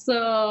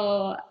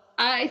 So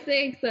I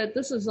think that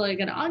this is like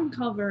an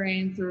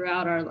uncovering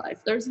throughout our life.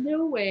 There's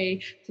no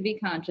way to be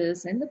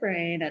conscious in the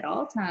brain at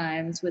all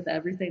times with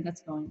everything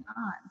that's going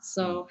on.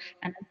 So,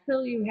 and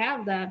until you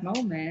have that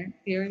moment,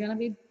 you're going to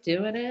be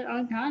doing it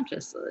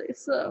unconsciously.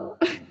 So,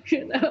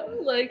 you know,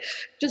 like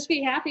just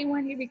be happy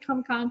when you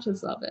become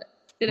conscious of it.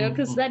 You know,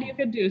 because then you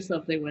can do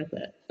something with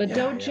it. But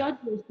don't judge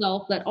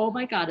yourself that, oh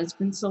my God, it's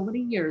been so many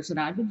years and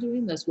I've been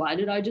doing this. Why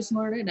did I just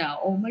learn it now?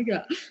 Oh my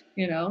God.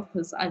 You know,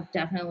 because I've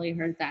definitely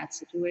heard that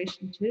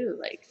situation too.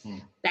 Like,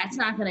 that's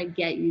not going to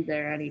get you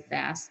there any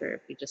faster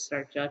if you just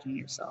start judging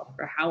yourself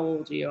for how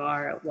old you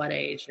are, at what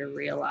age you're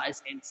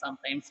realizing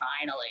something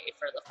finally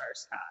for the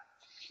first time.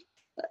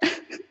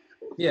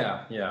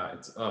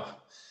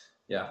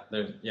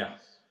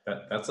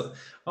 That's a,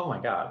 oh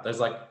my God. There's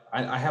like,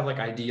 I have like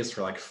ideas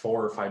for like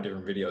 4 or 5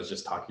 different videos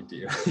just talking to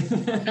you.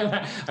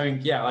 I mean,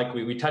 yeah, like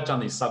we touch on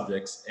these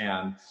subjects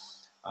and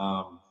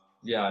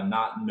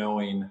not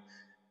knowing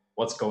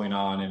what's going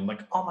on and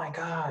like, oh my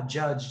God,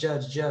 judge.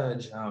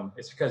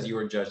 It's because you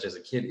were judged as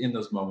a kid in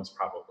those moments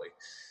probably,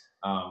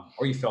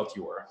 or you felt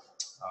you were.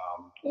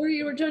 Or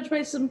you were judged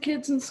by some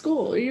kids in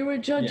school, or you were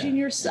judging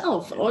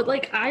yourself. Or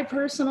like I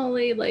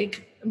personally,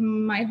 like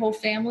my whole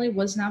family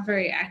was not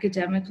very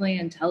academically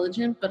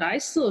intelligent, but I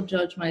still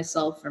judge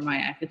myself for my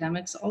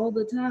academics all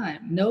the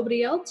time.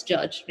 Nobody else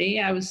judged me.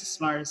 I was the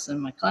smartest in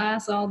my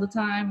class all the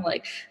time.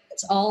 Like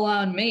it's all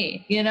on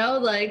me, you know,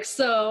 like,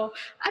 so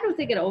I don't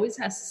think it always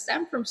has to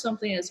stem from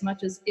something as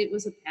much as it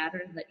was a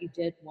pattern that you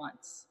did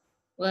once.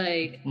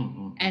 Like,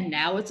 and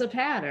now it's a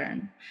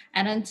pattern.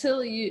 And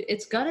until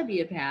it's gonna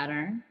be a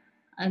pattern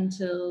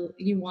until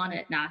you want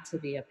it not to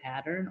be a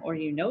pattern, or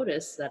you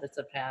notice that it's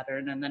a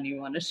pattern and then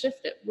you want to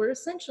shift it. We're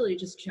essentially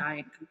just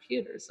giant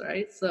computers,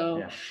 right?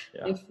 So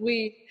if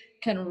we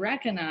can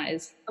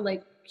recognize,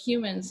 like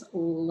humans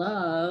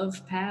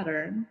love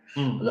pattern,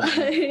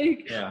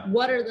 like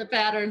what are the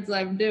patterns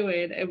I'm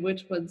doing and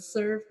which ones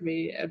serve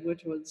me and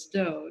which ones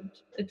don't?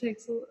 It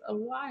takes a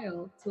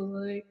while to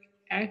like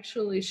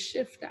actually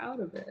shift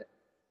out of it.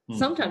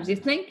 Sometimes you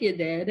think you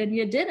did and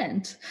you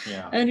didn't.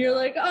 And you're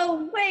like,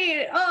 oh,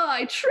 wait,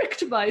 I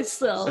tricked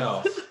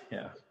myself.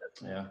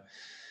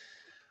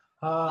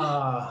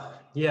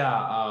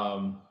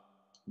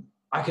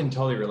 I can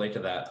totally relate to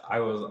that. I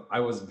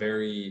was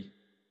very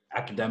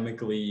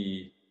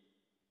academically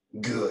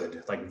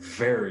good, like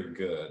very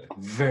good.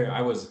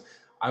 I was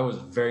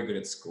very good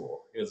at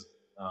school. It was,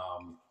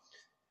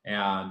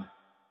 and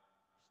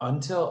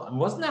until, it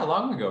wasn't that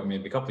long ago,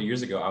 maybe a couple of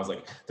years ago, I was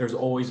like, there's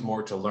always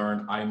more to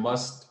learn. I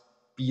must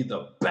be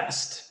the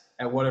best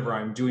at whatever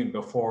I'm doing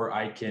before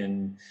I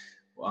can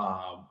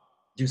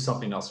do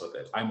something else with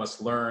it. I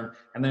must learn.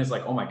 And then it's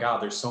like, oh my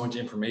God, there's so much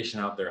information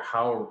out there.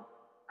 How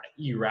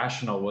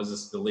irrational was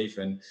this belief?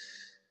 And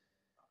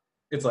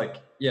it's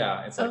like, you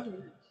have to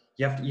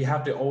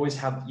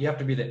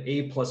be the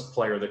A+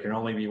 player. There can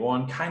only be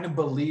one kind of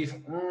belief.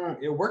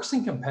 It works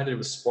in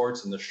competitive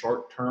sports in the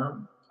short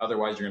term.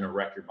 Otherwise, you're going to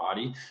wreck your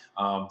body.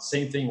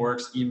 Same thing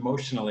works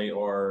emotionally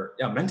or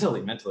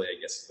mentally, I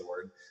guess is the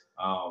word.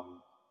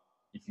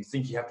 If you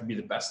think you have to be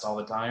the best all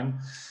the time,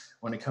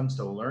 when it comes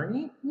to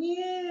learning,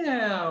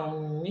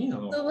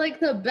 So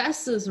like the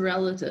best is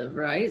relative,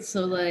 right?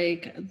 So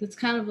like it's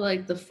kind of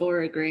like the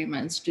four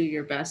agreements. Do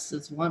your best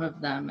is one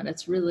of them, and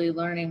it's really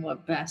learning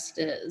what best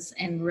is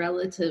and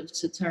relative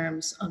to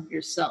terms of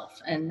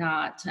yourself and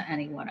not to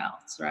anyone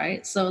else,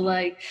 right? So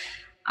like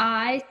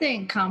I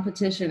think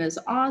competition is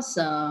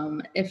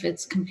awesome if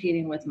it's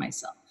competing with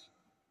myself.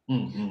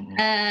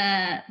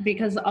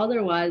 Because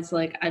otherwise,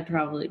 like, I'd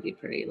probably be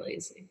pretty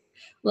lazy.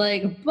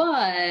 Like,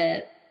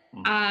 but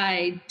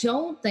I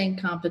don't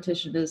think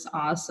competition is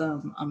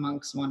awesome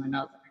amongst one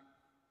another.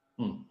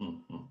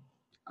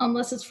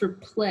 Unless it's for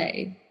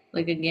play,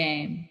 like a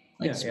game,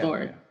 like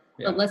sport.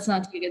 But let's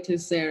not take it too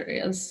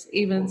serious,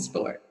 even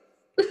sport.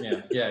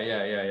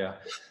 Yeah.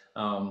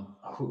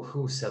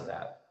 Who said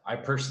that? I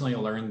personally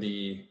learned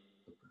the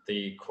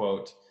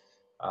quote,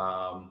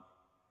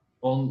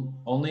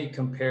 only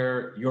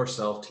compare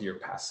yourself to your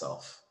past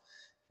self.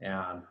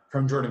 And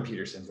from Jordan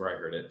Peterson's, where I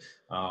heard it.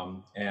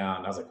 And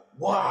I was like,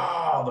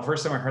 wow, the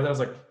first time I heard that, I was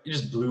like, it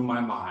just blew my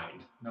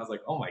mind. And I was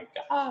like, oh my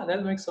God,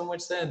 that makes so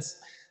much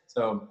sense.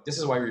 So this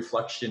is why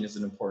reflection is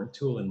an important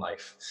tool in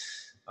life.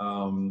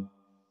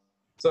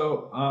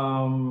 So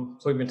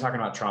we've been talking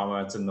about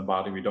trauma. It's in the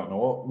body. We don't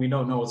know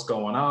what's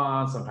going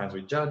on. Sometimes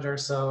we judge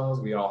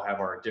ourselves. We all have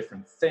our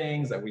different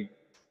things that we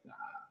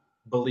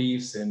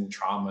beliefs and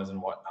traumas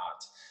and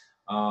whatnot.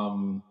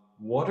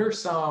 What are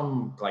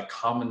some like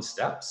common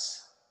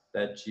steps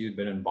that you've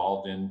been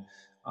involved in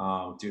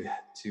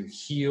to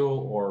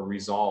heal or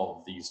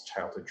resolve these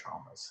childhood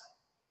traumas?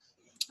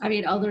 I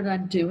mean, other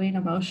than doing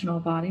emotional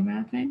body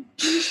mapping.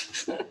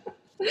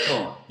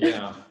 Oh,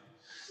 yeah.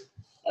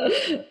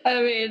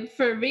 I mean,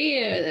 for me,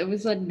 it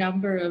was a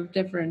number of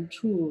different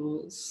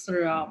tools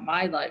throughout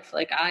my life.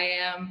 Like, I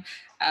am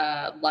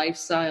a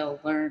lifestyle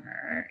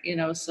learner,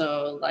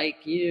 so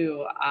like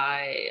you,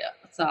 I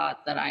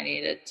thought that I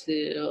needed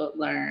to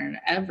learn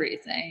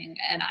everything,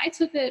 and I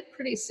took it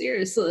pretty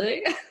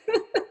seriously.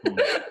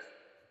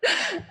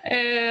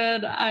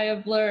 And I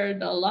have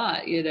learned a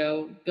lot,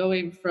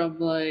 going from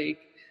like,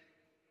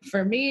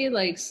 for me,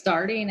 like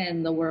starting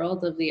in the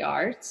world of the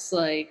arts,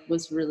 like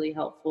was really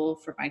helpful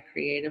for my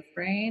creative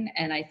brain.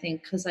 And I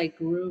think because I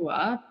grew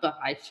up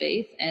by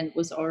faith and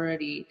was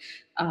already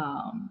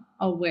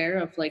aware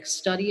of like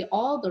study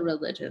all the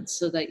religions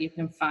so that you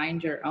can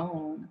find your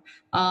own,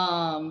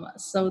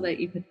 so that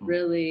you could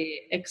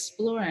really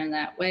explore in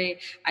that way.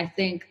 I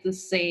think the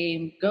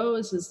same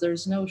goes is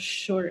there's no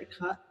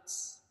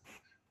shortcuts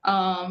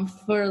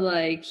for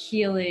like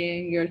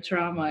healing your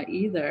trauma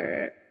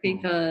either,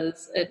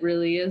 because it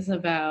really is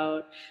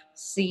about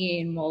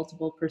seeing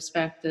multiple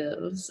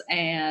perspectives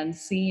and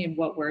seeing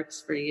what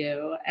works for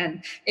you.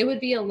 And it would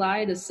be a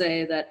lie to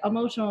say that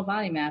emotional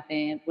body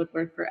mapping would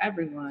work for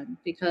everyone,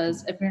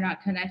 because if you're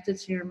not connected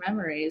to your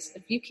memories,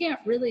 if you can't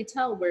really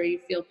tell where you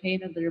feel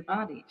pain in your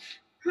body,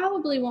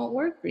 probably won't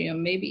work for you.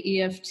 Maybe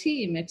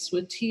EFT mixed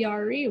with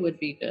TRE would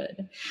be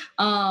good.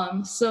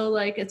 So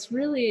like it's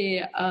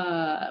really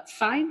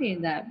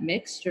finding that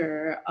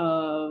mixture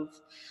of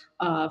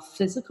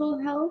physical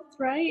health,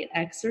 right?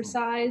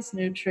 Exercise,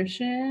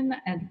 nutrition,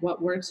 and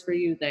what works for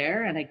you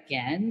there. And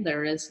again,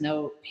 there is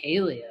no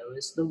paleo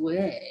is the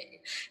way,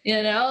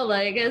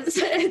 like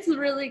it's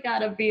really got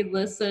to be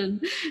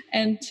listened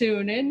and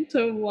tune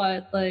into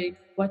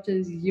what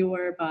does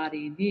your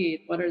body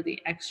need? What are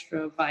the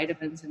extra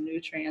vitamins and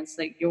nutrients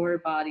that your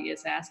body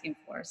is asking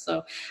for?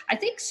 So I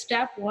think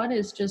step one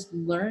is just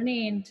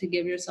learning to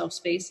give yourself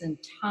space and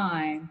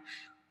time,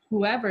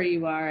 whoever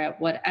you are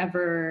at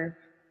whatever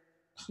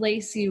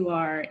place you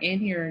are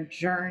in your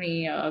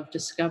journey of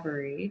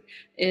discovery,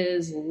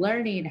 is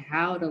learning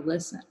how to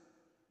listen,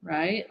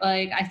 right?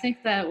 Like, I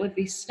think that would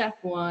be step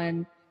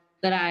one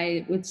that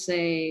I would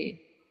say,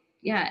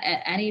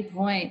 at any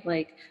point,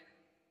 like,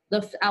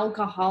 the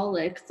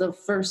alcoholic, the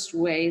first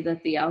way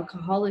that the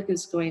alcoholic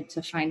is going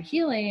to find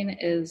healing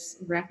is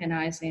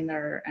recognizing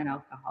they're an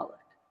alcoholic,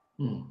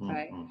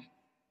 right?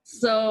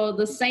 So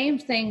the same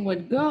thing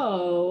would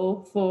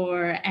go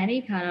for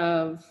any kind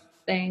of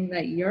thing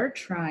that you're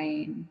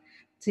trying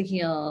to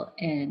heal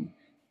in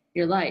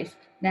your life.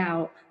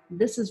 Now,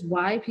 this is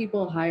why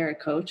people hire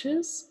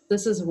coaches.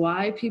 This is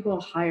why people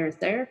hire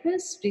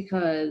therapists,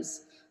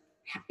 because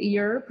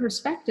your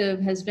perspective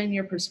has been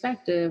your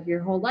perspective your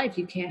whole life.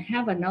 You can't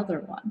have another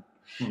one.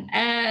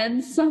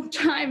 And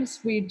sometimes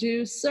we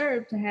do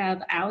serve to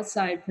have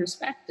outside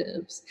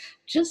perspectives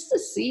just to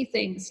see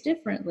things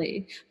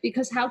differently,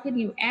 because how can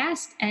you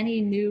ask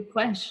any new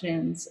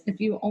questions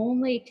if you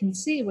only can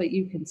see what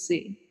you can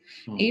see?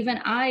 Even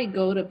I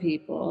go to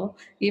people,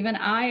 even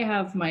I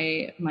have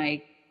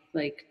my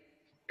like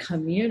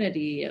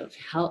community of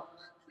help,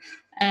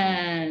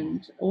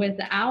 and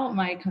without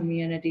my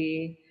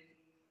community,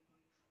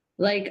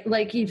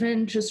 like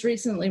even just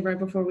recently, right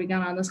before we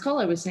got on this call,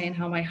 I was saying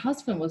how my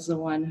husband was the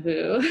one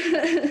who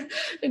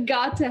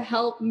got to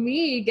help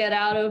me get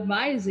out of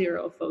my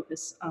zero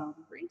focus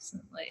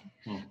recently.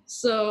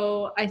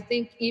 So I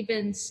think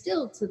even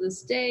still to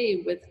this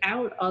day,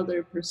 without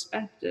other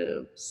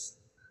perspectives,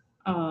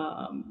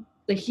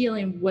 the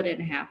healing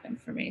wouldn't happen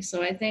for me.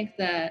 So I think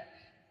that,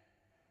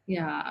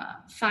 yeah,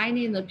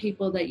 finding the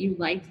people that you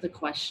like the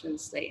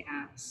questions they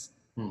ask,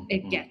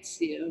 it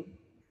gets you.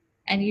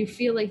 And you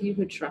feel like you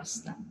could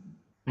trust them.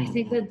 I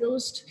think that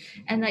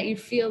and that you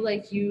feel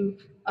like you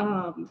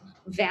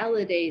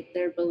validate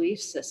their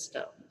belief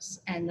systems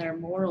and their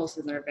morals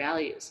and their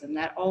values, and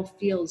that all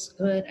feels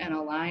good and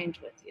aligned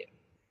with you.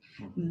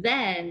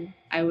 Then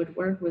I would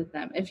work with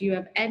them. If you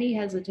have any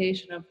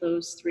hesitation of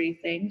those three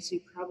things, you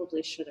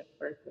probably shouldn't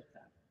work with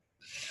them.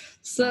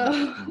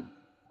 So,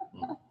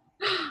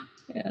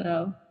 you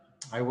know,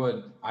 I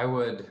would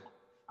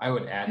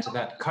add to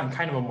that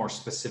kind of a more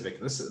specific.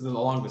 This is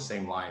along the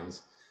same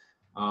lines.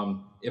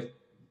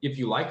 If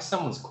you like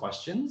someone's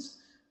questions,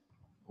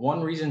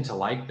 one reason to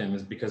like them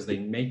is because they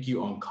make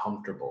you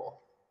uncomfortable.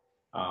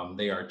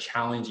 They are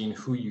challenging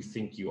who you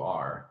think you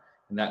are,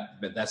 and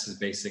that's just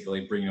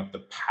basically bringing up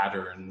the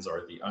patterns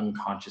or the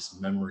unconscious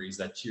memories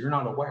that you're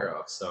not aware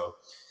of. So,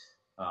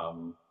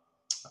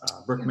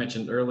 Brooke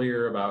mentioned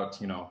earlier about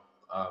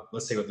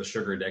let's say with the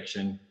sugar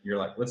addiction, you're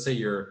like, let's say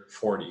you're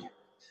 40.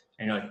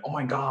 And you're like, oh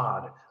my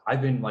God,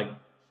 I've been like,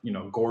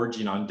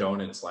 gorging on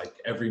donuts like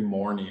every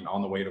morning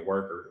on the way to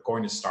work, or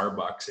going to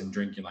Starbucks and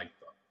drinking like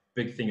a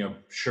big thing of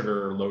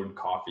sugar loaded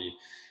coffee.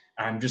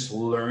 I'm just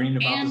learning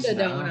about this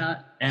now.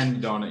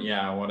 And the donut.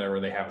 Yeah, whatever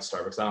they have at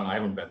Starbucks. I don't know. I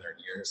haven't been there in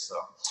years. So,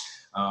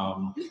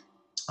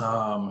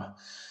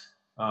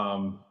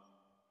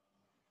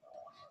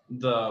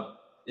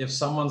 if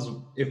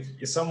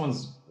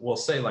someone's will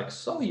say like,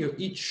 so you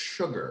eat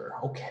sugar,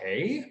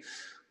 okay?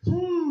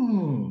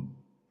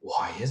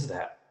 Why is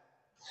that?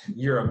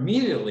 You're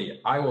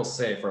immediately, I will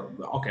say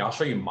I'll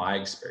show you my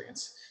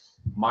experience.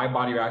 My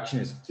body reaction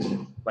is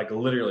like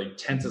literally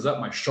tenses up.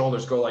 My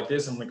shoulders go like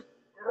this. I'm like,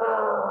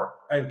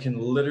 I can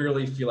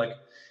literally feel like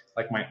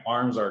my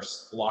arms are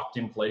locked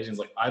in place. And it's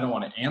like, I don't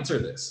want to answer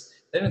this.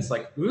 Then it's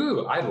like,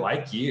 ooh, I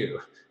like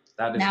you.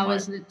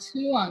 Is it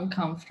too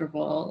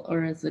uncomfortable,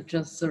 or is it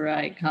just the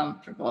right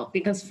comfortable?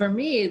 Because for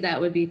me,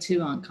 that would be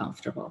too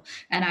uncomfortable.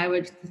 And I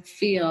would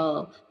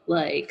feel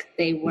like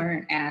they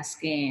weren't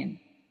asking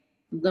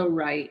the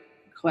right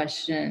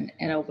question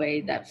in a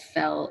way that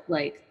felt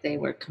like they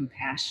were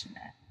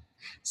compassionate.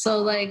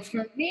 So like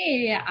for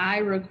me, I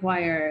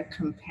require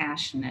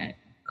compassionate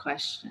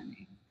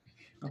questioning.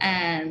 Okay.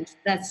 And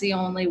that's the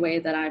only way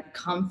that I'm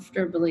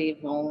comfortably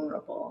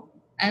vulnerable.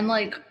 And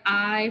like,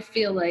 I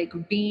feel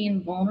like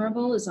being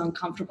vulnerable is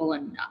uncomfortable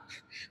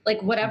enough.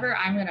 Like whatever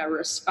I'm going to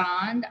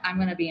respond, I'm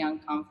going to be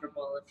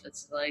uncomfortable.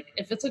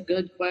 If it's a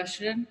good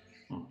question,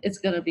 it's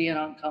going to be an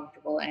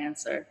uncomfortable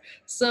answer.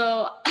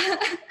 So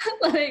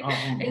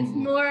it's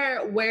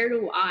more, where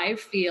do I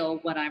feel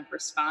when I'm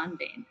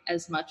responding,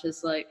 as much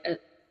as like,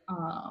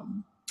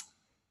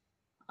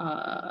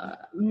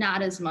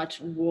 not as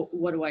much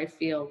what do I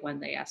feel when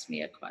they ask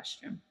me a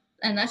question.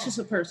 And that's just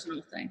a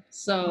personal thing.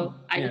 So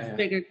I just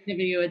figured to give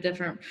you a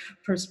different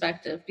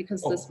perspective,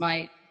 because this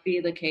might be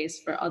the case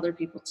for other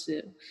people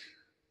too,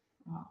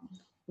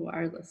 who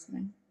are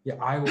listening. Yeah,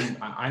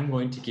 I'm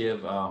going to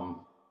give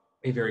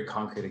a very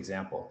concrete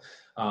example.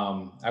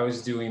 I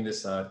was doing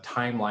this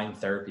timeline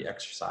therapy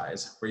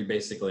exercise where you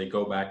basically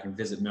go back and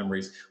visit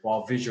memories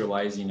while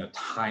visualizing a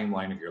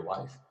timeline of your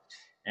life.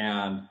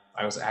 And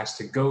I was asked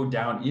to go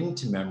down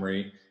into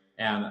memory,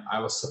 and I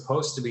was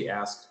supposed to be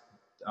asked,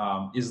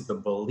 is the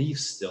belief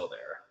still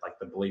there? Like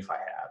the belief I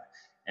had.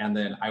 And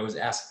then I was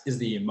asked, is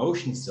the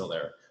emotion still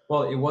there?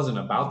 Well, it wasn't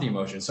about the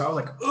emotion. So I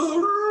was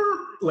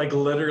like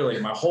literally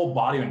my whole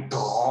body went,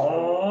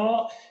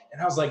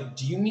 and I was like,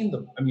 do you mean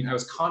I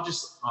was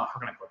conscious. How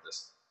can I put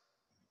this?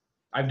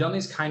 I've done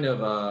these kind of,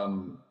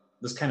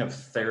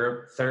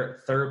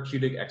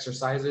 therapeutic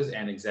exercises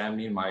and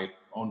examining my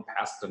own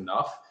past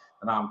enough,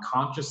 and I'm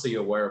consciously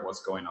aware of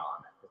what's going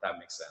on, if that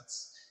makes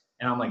sense.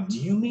 And I'm like, do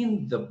you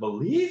mean the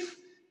belief?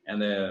 And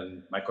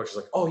then my coach was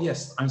like, oh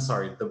yes, I'm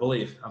sorry, the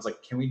belief. I was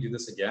like, can we do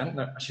this again?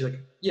 And she's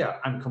like, yeah,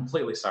 I'm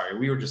completely sorry.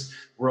 We were just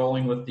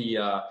rolling with the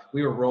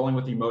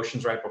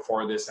emotions right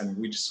before this, and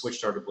we just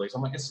switched over to beliefs.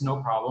 I'm like, it's no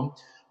problem.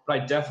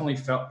 But I definitely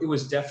felt it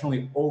was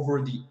definitely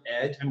over the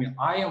edge. I mean,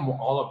 I am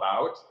all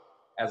about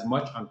as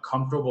much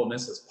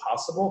uncomfortableness as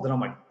possible. Then I'm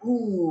like,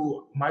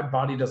 ooh, my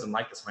body doesn't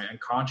like this. My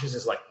unconscious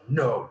is like,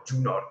 no, do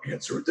not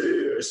answer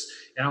this.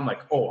 And I'm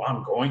like, oh,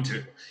 I'm going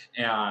to.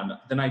 And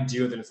then I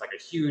do, then it's like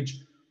a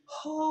huge,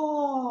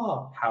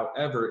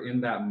 However, in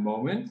that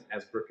moment,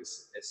 as Brooke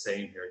is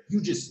saying here, you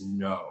just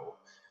know.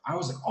 I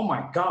was like, oh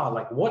my God,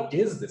 like, what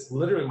is this?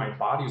 Literally, my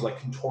body was like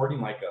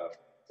contorting like a,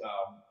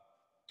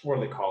 what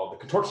are they called?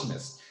 The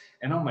contortionist.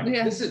 And I'm like,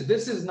 this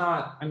is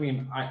not, I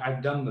mean,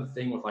 I've done the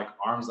thing with like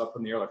arms up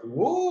in the air, like,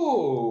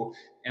 whoa,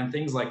 and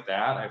things like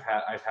that.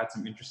 I've had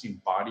some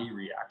interesting body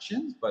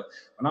reactions, but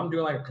when I'm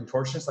doing like a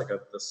contortionist, like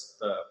the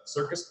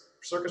circus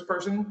circus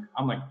person.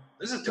 I'm like,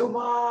 this is too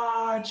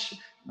much.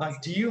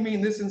 Like, do you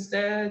mean this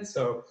instead?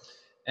 So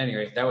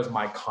anyway, that was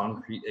my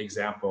concrete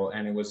example,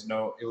 and it was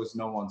no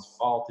one's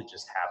fault. It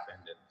just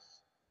happened. And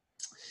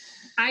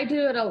I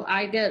do it.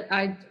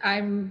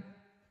 I'm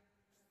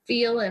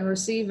feel and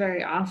receive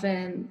very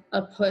often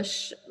a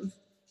push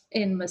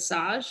in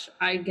massage.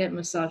 I get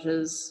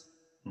massages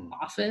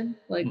often,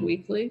 like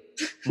weekly.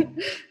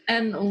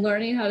 And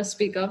learning how to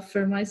speak up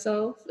for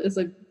myself is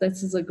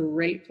a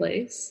great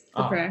place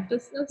to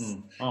practice this.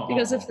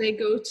 Because if they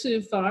go too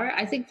far,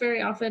 I think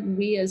very often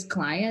we as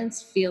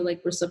clients feel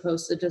like we're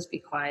supposed to just be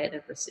quiet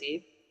and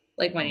receive.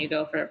 Like when you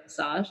go for a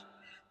massage.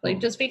 Like,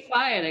 just be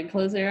quiet and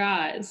close your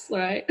eyes,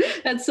 right?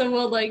 And so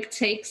we'll like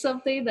take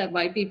something that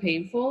might be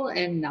painful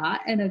and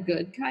not in a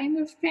good kind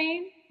of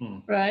pain,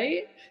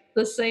 right?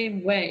 The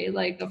same way,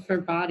 like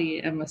for body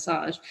and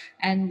massage,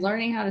 and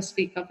learning how to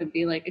speak up and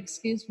be like,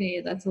 excuse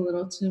me, that's a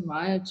little too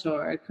much,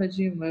 or could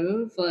you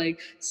move? Like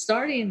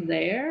starting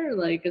there,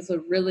 like is a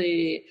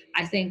really,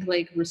 I think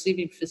like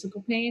receiving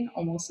physical pain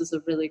almost is a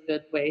really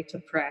good way to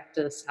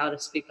practice how to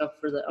speak up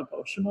for the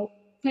emotional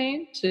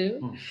pain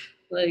too.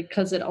 Like,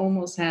 because it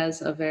almost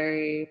has a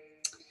very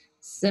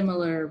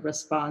similar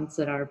response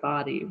in our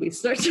body. We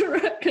start to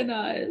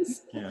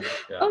recognize,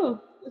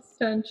 oh, this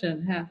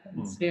tension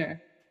happens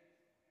here.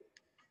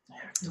 Yeah,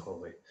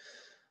 totally.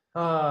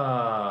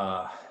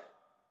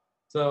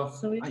 So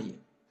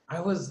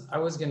I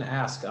was gonna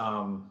ask.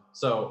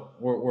 So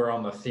we're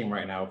on the theme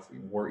right now.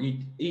 Where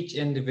each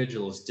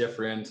individual is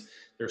different.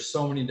 There's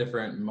so many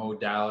different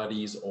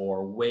modalities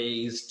or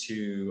ways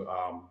to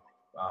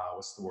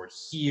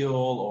heal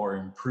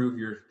or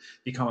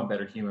become a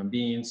better human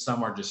being.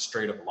 Some are just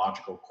straight up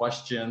logical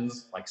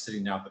questions, like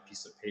sitting down with a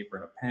piece of paper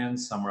and a pen.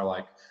 Some are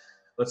like,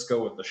 let's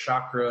go with the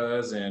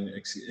chakras and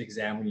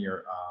examine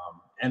your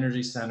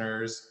energy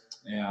centers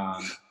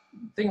and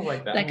things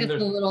like that. That gets a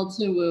little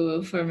too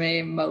woo-woo for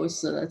me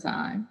most of the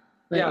time.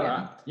 But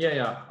yeah.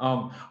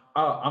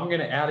 I'm going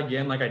to add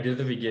again, like I did at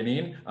the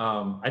beginning.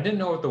 I didn't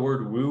know what the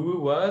word woo-woo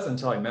was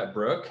until I met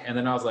Brooke. And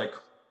then I was like,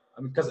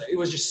 because it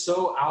was just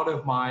so out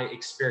of my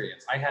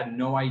experience. I had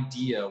no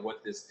idea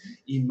what this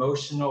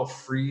emotional,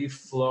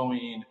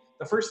 free-flowing,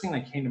 the first thing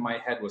that came to my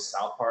head was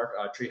South Park,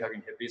 Tree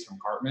Hugging Hippies from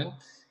Cartman.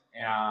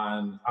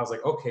 And I was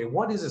like, okay,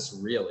 what is this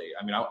really?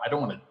 I mean, I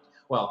don't want to,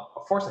 well,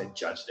 of course I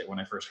judged it when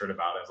I first heard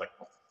about it. I was like,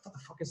 what the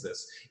fuck is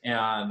this?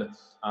 And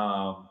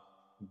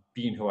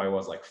being who I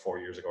was like 4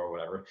 years ago or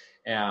whatever.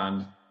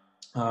 And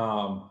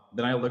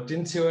then I looked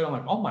into it. I'm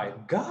like, oh my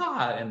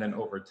God. And then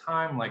over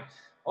time, like,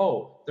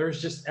 oh,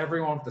 there's just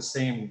everyone with the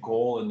same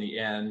goal in the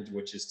end,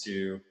 which is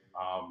to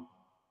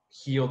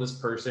heal this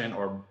person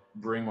or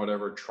bring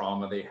whatever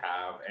trauma they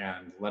have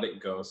and let it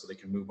go so they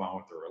can move on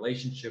with their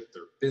relationship,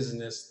 their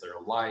business,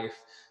 their life,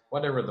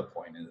 whatever the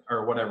point is,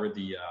 or whatever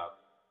the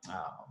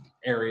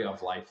area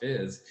of life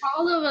is.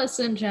 All of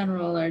us in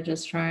general are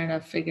just trying to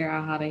figure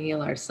out how to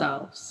heal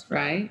ourselves,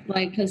 right?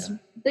 Like, because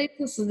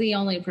this is the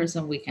only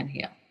person we can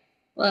heal,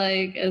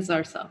 like, is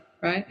ourselves.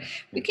 Right?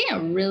 We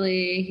can't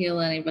really heal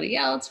anybody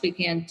else. We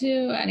can't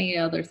do any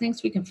other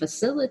things. We can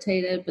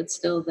facilitate it, but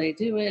still they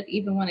do it.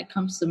 Even when it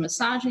comes to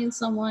massaging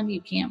someone, you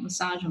can't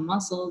massage a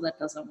muscle that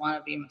doesn't want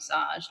to be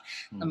massaged.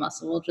 The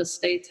muscle will just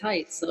stay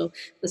tight. So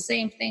the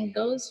same thing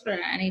goes for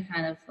any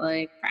kind of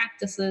like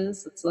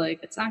practices. It's like,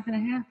 it's not going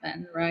to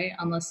happen, right?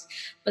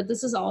 But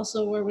this is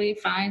also where we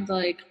find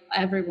like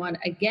everyone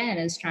again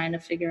is trying to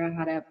figure out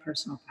how to have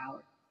personal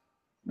power.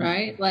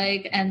 Right?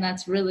 Like, and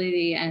that's really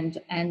the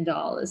end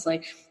all is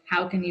like,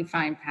 how can you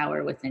find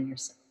power within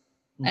yourself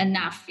and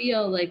not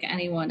feel like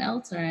anyone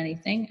else or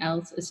anything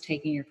else is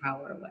taking your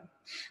power away?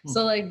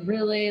 So like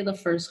really the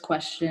first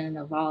question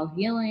of all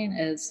healing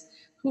is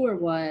who or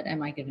what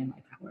am I giving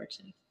my power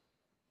to?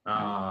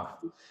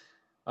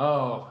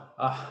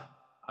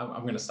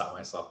 I'm going to stop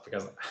myself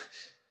because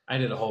I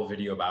did a whole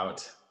video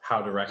about how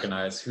to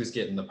recognize who's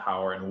getting the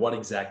power and what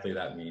exactly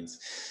that means.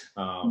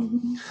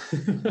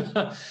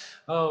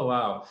 Oh,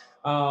 wow.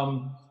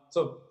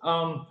 So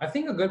I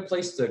think a good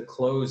place to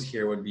close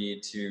here would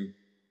be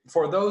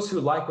for those who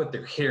like what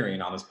they're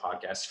hearing on this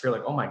podcast, if you're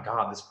like, oh my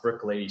God, this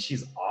Brooke lady,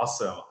 she's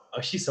awesome.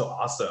 Oh, she's so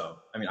awesome.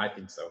 I mean, I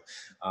think so.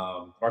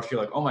 Or if you're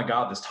like, oh my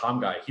God, this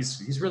Tom guy,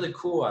 he's really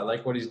cool. I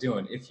like what he's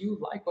doing. If you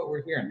like what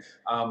we're hearing,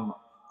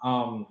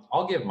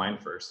 I'll give mine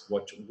first.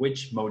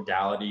 Which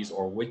modalities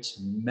or which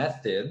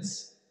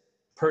methods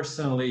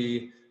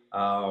personally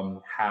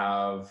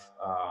have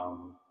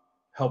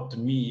helped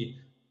me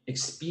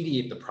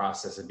expedite the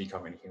process of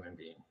becoming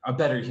a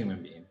better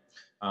human being.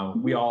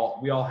 We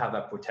all have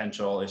that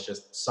potential. It's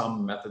just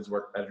some methods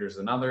work better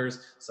than others.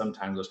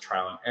 Sometimes there's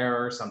trial and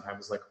error. Sometimes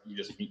it's like you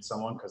just meet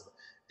someone because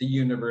the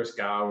universe,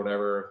 God,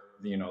 whatever,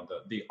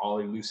 the all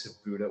elusive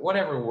Buddha,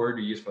 whatever word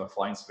you use for the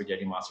flying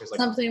spaghetti monster, is like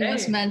something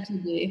was meant to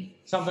be.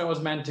 Something was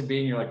meant to be,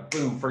 and you're like,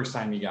 boom, first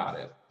time you got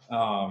it.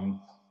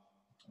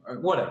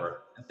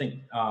 Whatever. I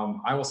think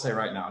I will say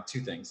right now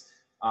 2 things.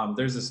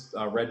 There's this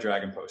Red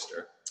Dragon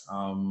poster.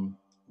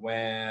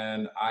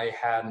 When I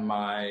had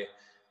my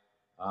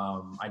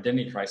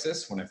identity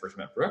crisis when I first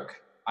met Brooke,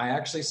 I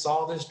actually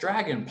saw this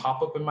dragon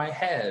pop up in my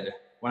head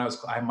when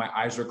my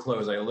eyes were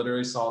closed. I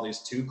literally saw these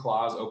two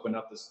claws open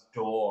up this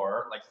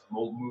door, like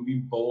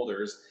moving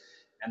boulders.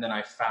 And then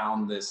I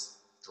found this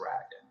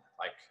dragon.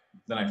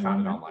 Then I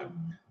found it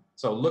online.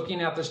 So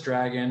looking at this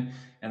dragon,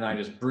 and then I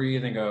just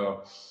breathe and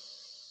go,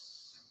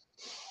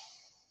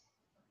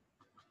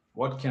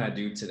 what can I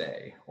do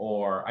today?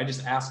 Or I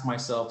just ask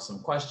myself some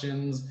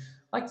questions,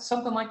 like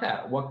something like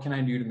that. What can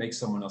I do to make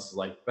someone else's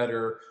life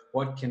better?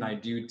 What can I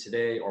do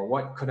today? Or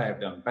what could I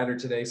have done better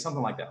today?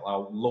 Something like that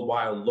while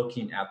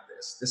looking at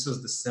this. This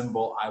was the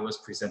symbol I was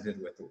presented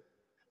with.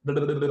 My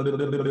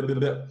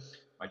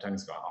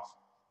tongue's gone off.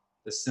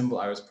 The symbol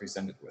I was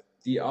presented with.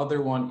 The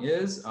other one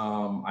is,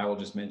 I will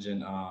just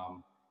mention,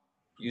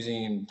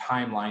 using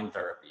timeline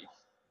therapy,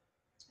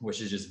 which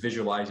is just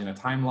visualizing a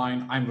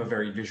timeline. I'm a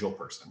very visual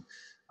person.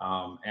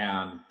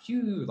 And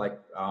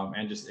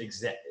just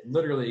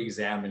literally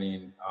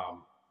examining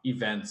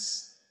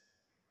events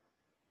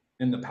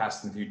in the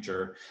past and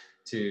future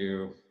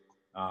to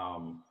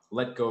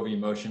let go of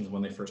emotions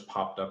when they first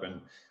popped up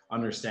and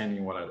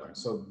understanding what I learned.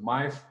 So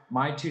my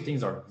two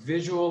things are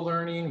visual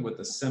learning with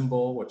the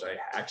symbol, which I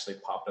actually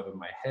popped up in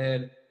my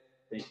head.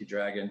 Thank you,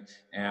 Dragon.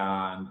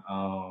 And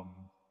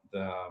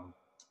the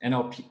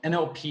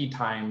NLP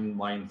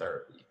timeline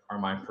therapy are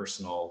my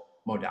personal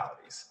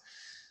modalities.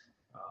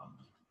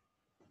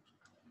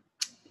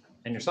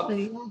 And yourself?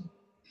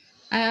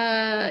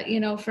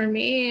 For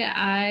me,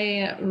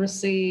 I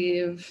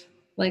receive,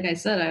 like I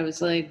said, I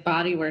was like,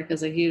 body work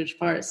is a huge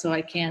part. So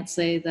I can't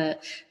say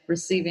that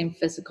receiving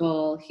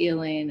physical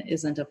healing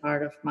isn't a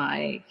part of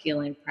my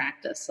healing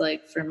practice.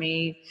 Like for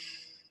me,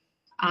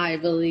 I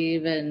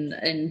believe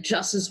in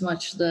just as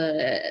much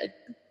the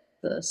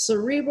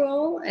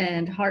cerebral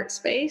and heart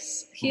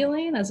space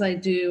healing as I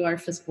do our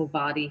physical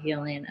body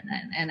healing.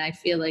 And I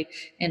feel like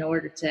in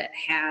order to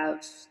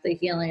have the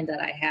healing that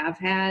I have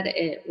had,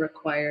 it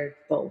required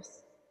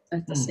both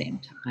at the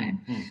same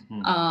time.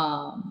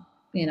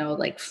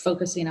 Like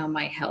focusing on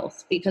my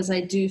health, because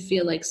I do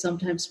feel like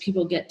sometimes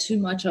people get too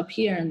much up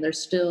here and they're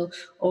still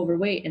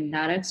overweight and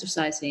not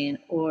exercising,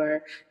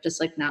 or just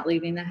like not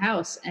leaving the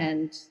house.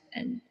 And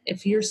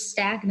if you're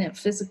stagnant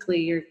physically,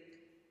 you're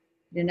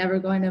never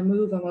going to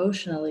move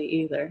emotionally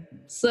either.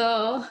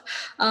 So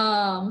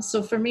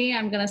for me,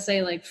 I'm going to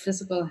say like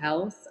physical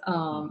health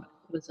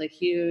was a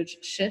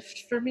huge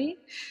shift for me,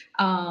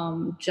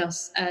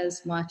 just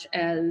as much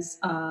as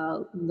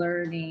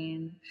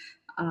learning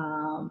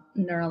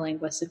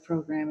neurolinguistic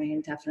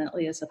programming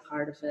definitely is a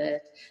part of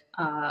it.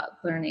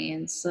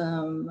 Learning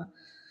some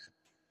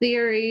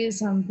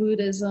theories on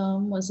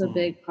Buddhism was a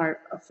big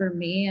part for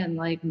me, and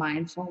like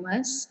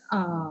mindfulness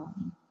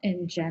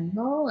in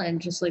general,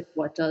 and just like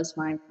what does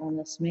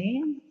mindfulness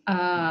mean?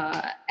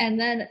 And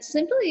then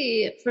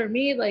simply for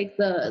me, like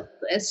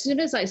as soon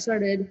as I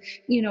started,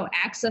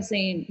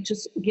 accessing,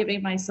 just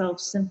giving myself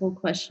simple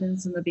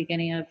questions in the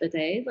beginning of the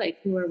day, like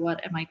who or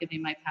what am I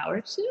giving my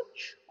power to?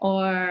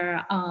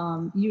 Or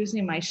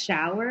using my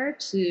shower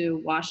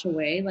to wash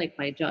away like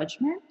my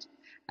judgment.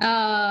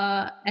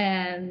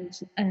 And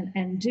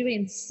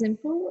doing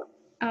simple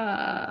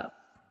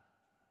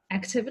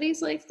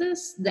activities like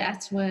this,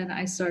 that's when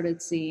I started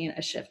seeing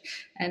a shift.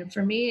 And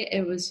for me,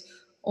 it was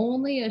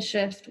only a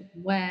shift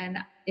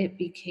when it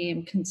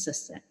became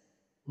consistent.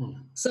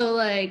 So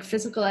like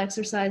physical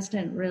exercise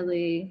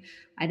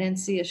I didn't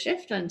see a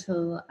shift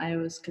until I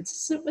was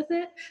consistent with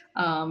it.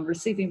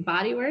 Receiving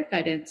body work,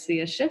 I didn't see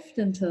a shift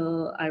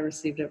until I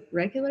received it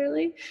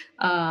regularly.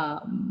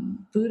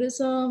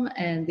 Buddhism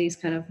and these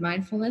kind of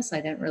mindfulness,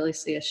 I didn't really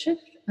see a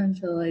shift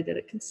until I did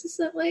it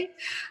consistently.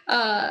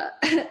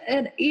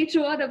 And each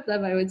one of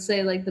them, I would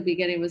say like the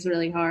beginning was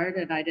really hard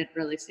and I didn't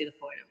really see the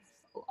point of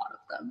a lot of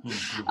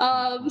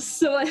them.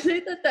 So I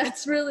think that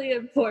that's really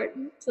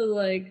important to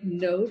like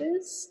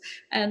notice,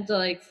 and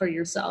like for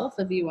yourself,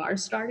 if you are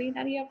starting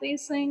any of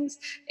these things,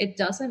 it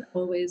doesn't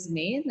always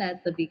mean that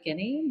at the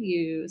beginning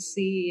you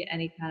see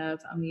any kind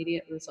of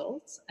immediate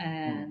results.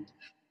 And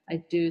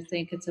I do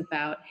think it's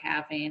about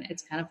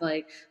it's kind of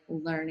like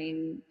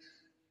learning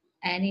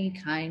any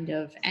kind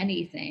of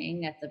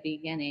anything at the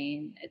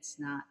beginning. It's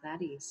not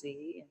that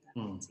easy,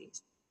 and that's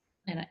easy.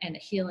 And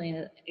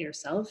healing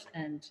yourself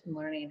and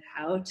learning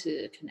how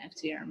to connect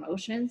to your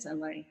emotions and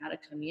learning how to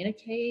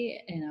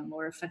communicate in a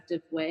more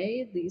effective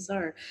way. These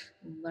are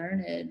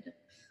learned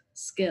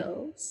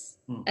skills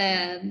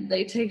and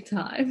they take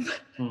time.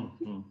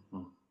 And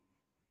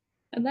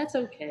that's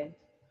okay.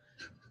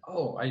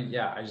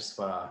 I just,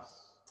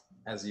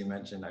 as you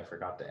mentioned, I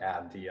forgot to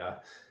add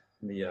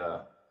the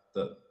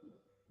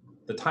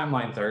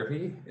timeline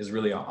therapy is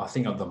really a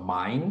thing of the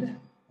mind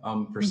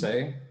per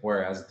se,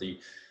 whereas the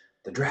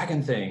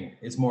dragon thing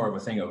is more of a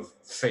thing of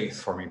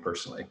faith for me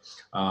personally.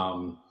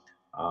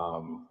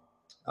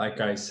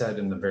 Like I said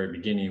in the very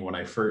beginning, when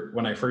I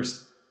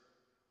first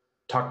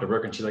talked to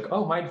Brooke and she's like,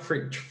 "Oh, my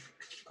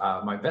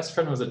best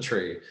friend was a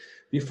tree."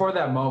 Before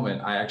that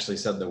moment, I actually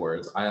said the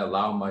words, "I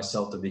allow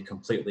myself to be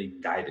completely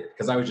guided,"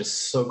 because I was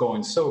just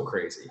going so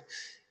crazy.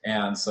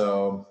 And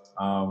so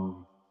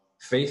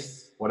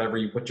faith whatever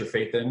you put your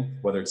faith in,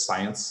 whether it's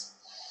science,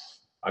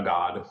 a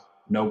God,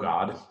 no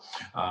God.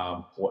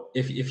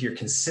 If you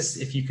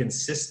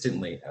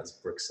consistently, as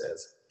Brooke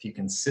says, if you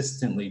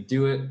consistently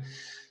do it,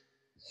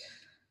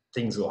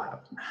 things will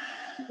happen.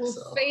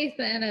 Well, faith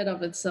in and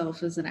of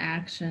itself is an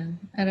action.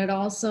 And it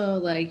also,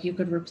 like, you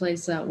could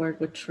replace that word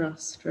with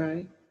trust,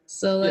 right?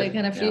 So like,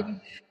 and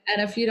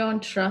if you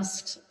don't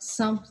trust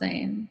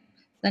something,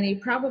 then you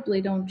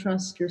probably don't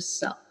trust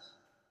yourself,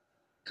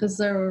 because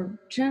they're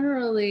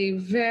generally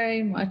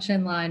very much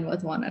in line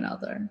with one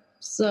another.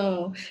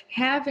 So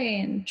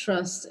having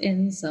trust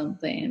in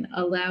something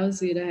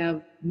allows you to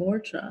have more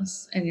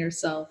trust in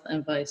yourself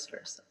and vice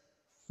versa.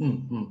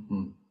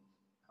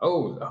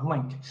 Oh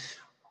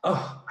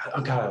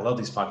God, I love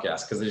these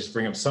podcasts because they just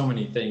bring up so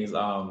many things.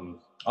 I'll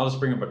just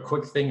bring up a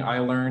quick thing I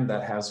learned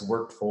that has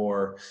worked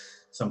for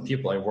some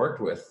people I worked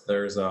with.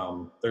 There's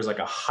like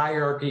a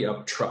hierarchy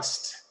of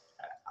trust.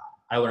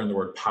 I learned the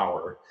word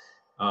power.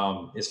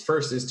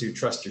 First is to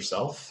trust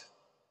yourself.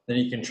 Then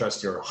you can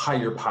trust your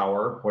higher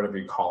power, whatever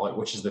you call it,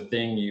 which is the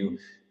thing you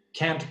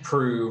can't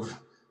prove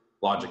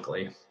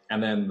logically.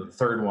 And then the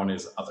third one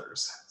is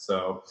others.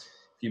 So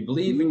if you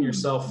believe in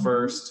yourself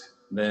first,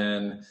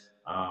 then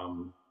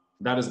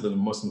that is the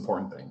most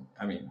important thing.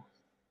 I mean,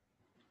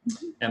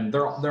 and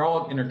they're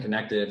all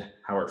interconnected.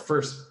 However,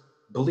 first,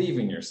 believe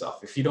in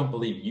yourself. If you don't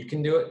believe you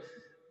can do it,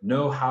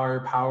 no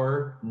higher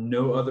power,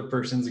 no other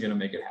person's going to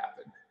make it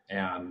happen.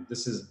 And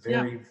this is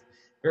very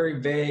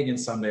vague, and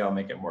someday I'll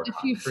make it more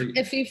concrete.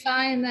 If you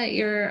find that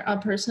you're a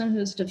person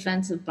who's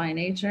defensive by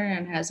nature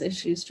and has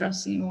issues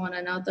trusting one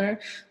another,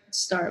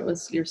 start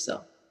with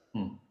yourself.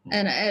 And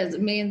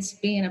it means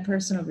being a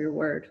person of your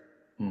word.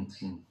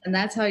 And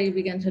that's how you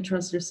begin to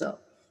trust yourself.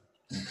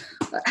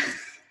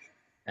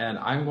 And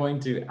I'm going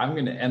to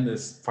end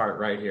this part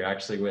right here,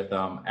 actually, with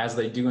as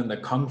they do in the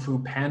Kung Fu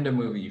Panda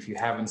movie. If you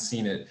haven't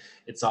seen it,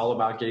 it's all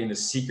about getting the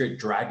secret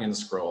dragon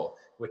scroll,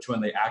 which when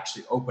they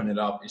actually open it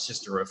up, it's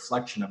just a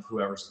reflection of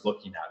whoever's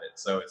looking at it.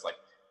 So it's like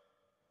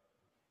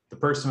the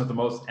person with the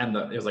most, and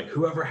it's like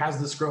whoever has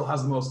the scroll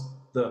has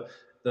the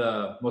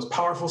most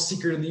powerful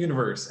secret in the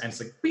universe. And it's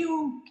like,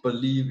 boom,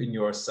 believe in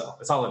yourself.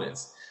 That's all it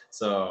is.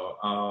 So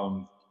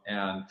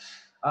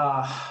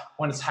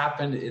when it's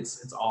happened,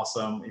 it's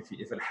awesome.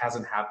 If it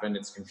hasn't happened,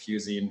 it's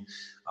confusing,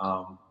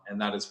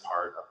 and that is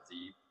part of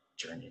the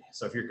journey.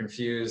 So if you're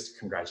confused,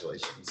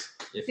 congratulations.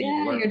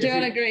 You're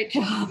doing a great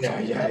job.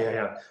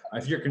 Yeah.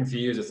 If you're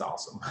confused, it's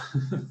awesome.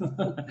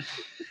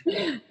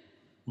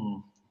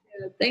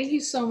 Thank you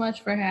so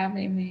much for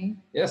having me.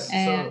 Yes.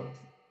 And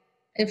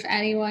if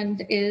anyone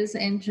is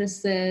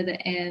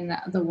interested in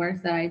the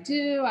work that I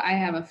do, I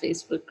have a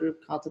Facebook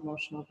group called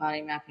Emotional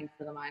Body Mapping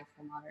for the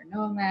Mindful Modern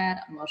Nomad.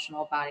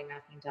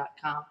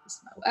 Emotionalbodymapping.com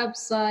is my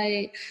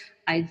website.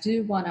 I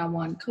do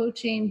one-on-one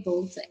coaching,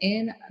 both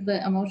in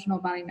the emotional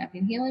body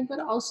mapping healing, but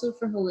also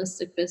for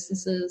holistic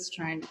businesses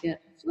trying to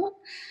get afloat,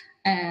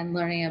 and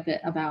learning a bit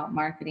about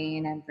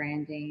marketing and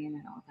branding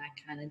and all that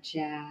kind of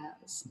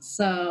jazz.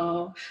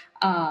 So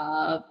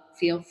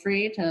feel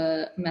free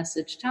to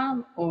message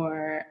Tom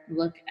or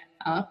look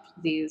up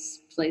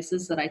these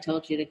places that I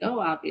told you to go.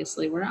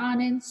 Obviously, we're on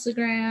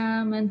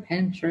Instagram and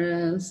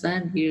Pinterest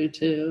and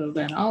YouTube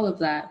and all of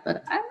that,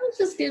 but I will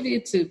just give you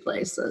 2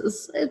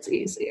 places. It's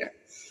easier.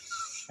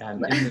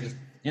 And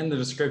in the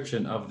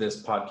description of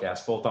this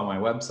podcast, both on my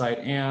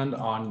website and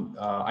on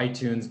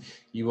iTunes,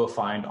 you will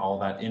find all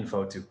that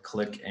info to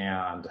click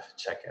and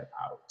check it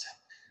out.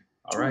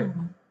 All right.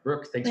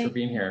 Brooke, thanks for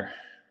being here.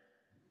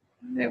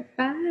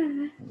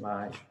 Bye.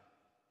 Bye.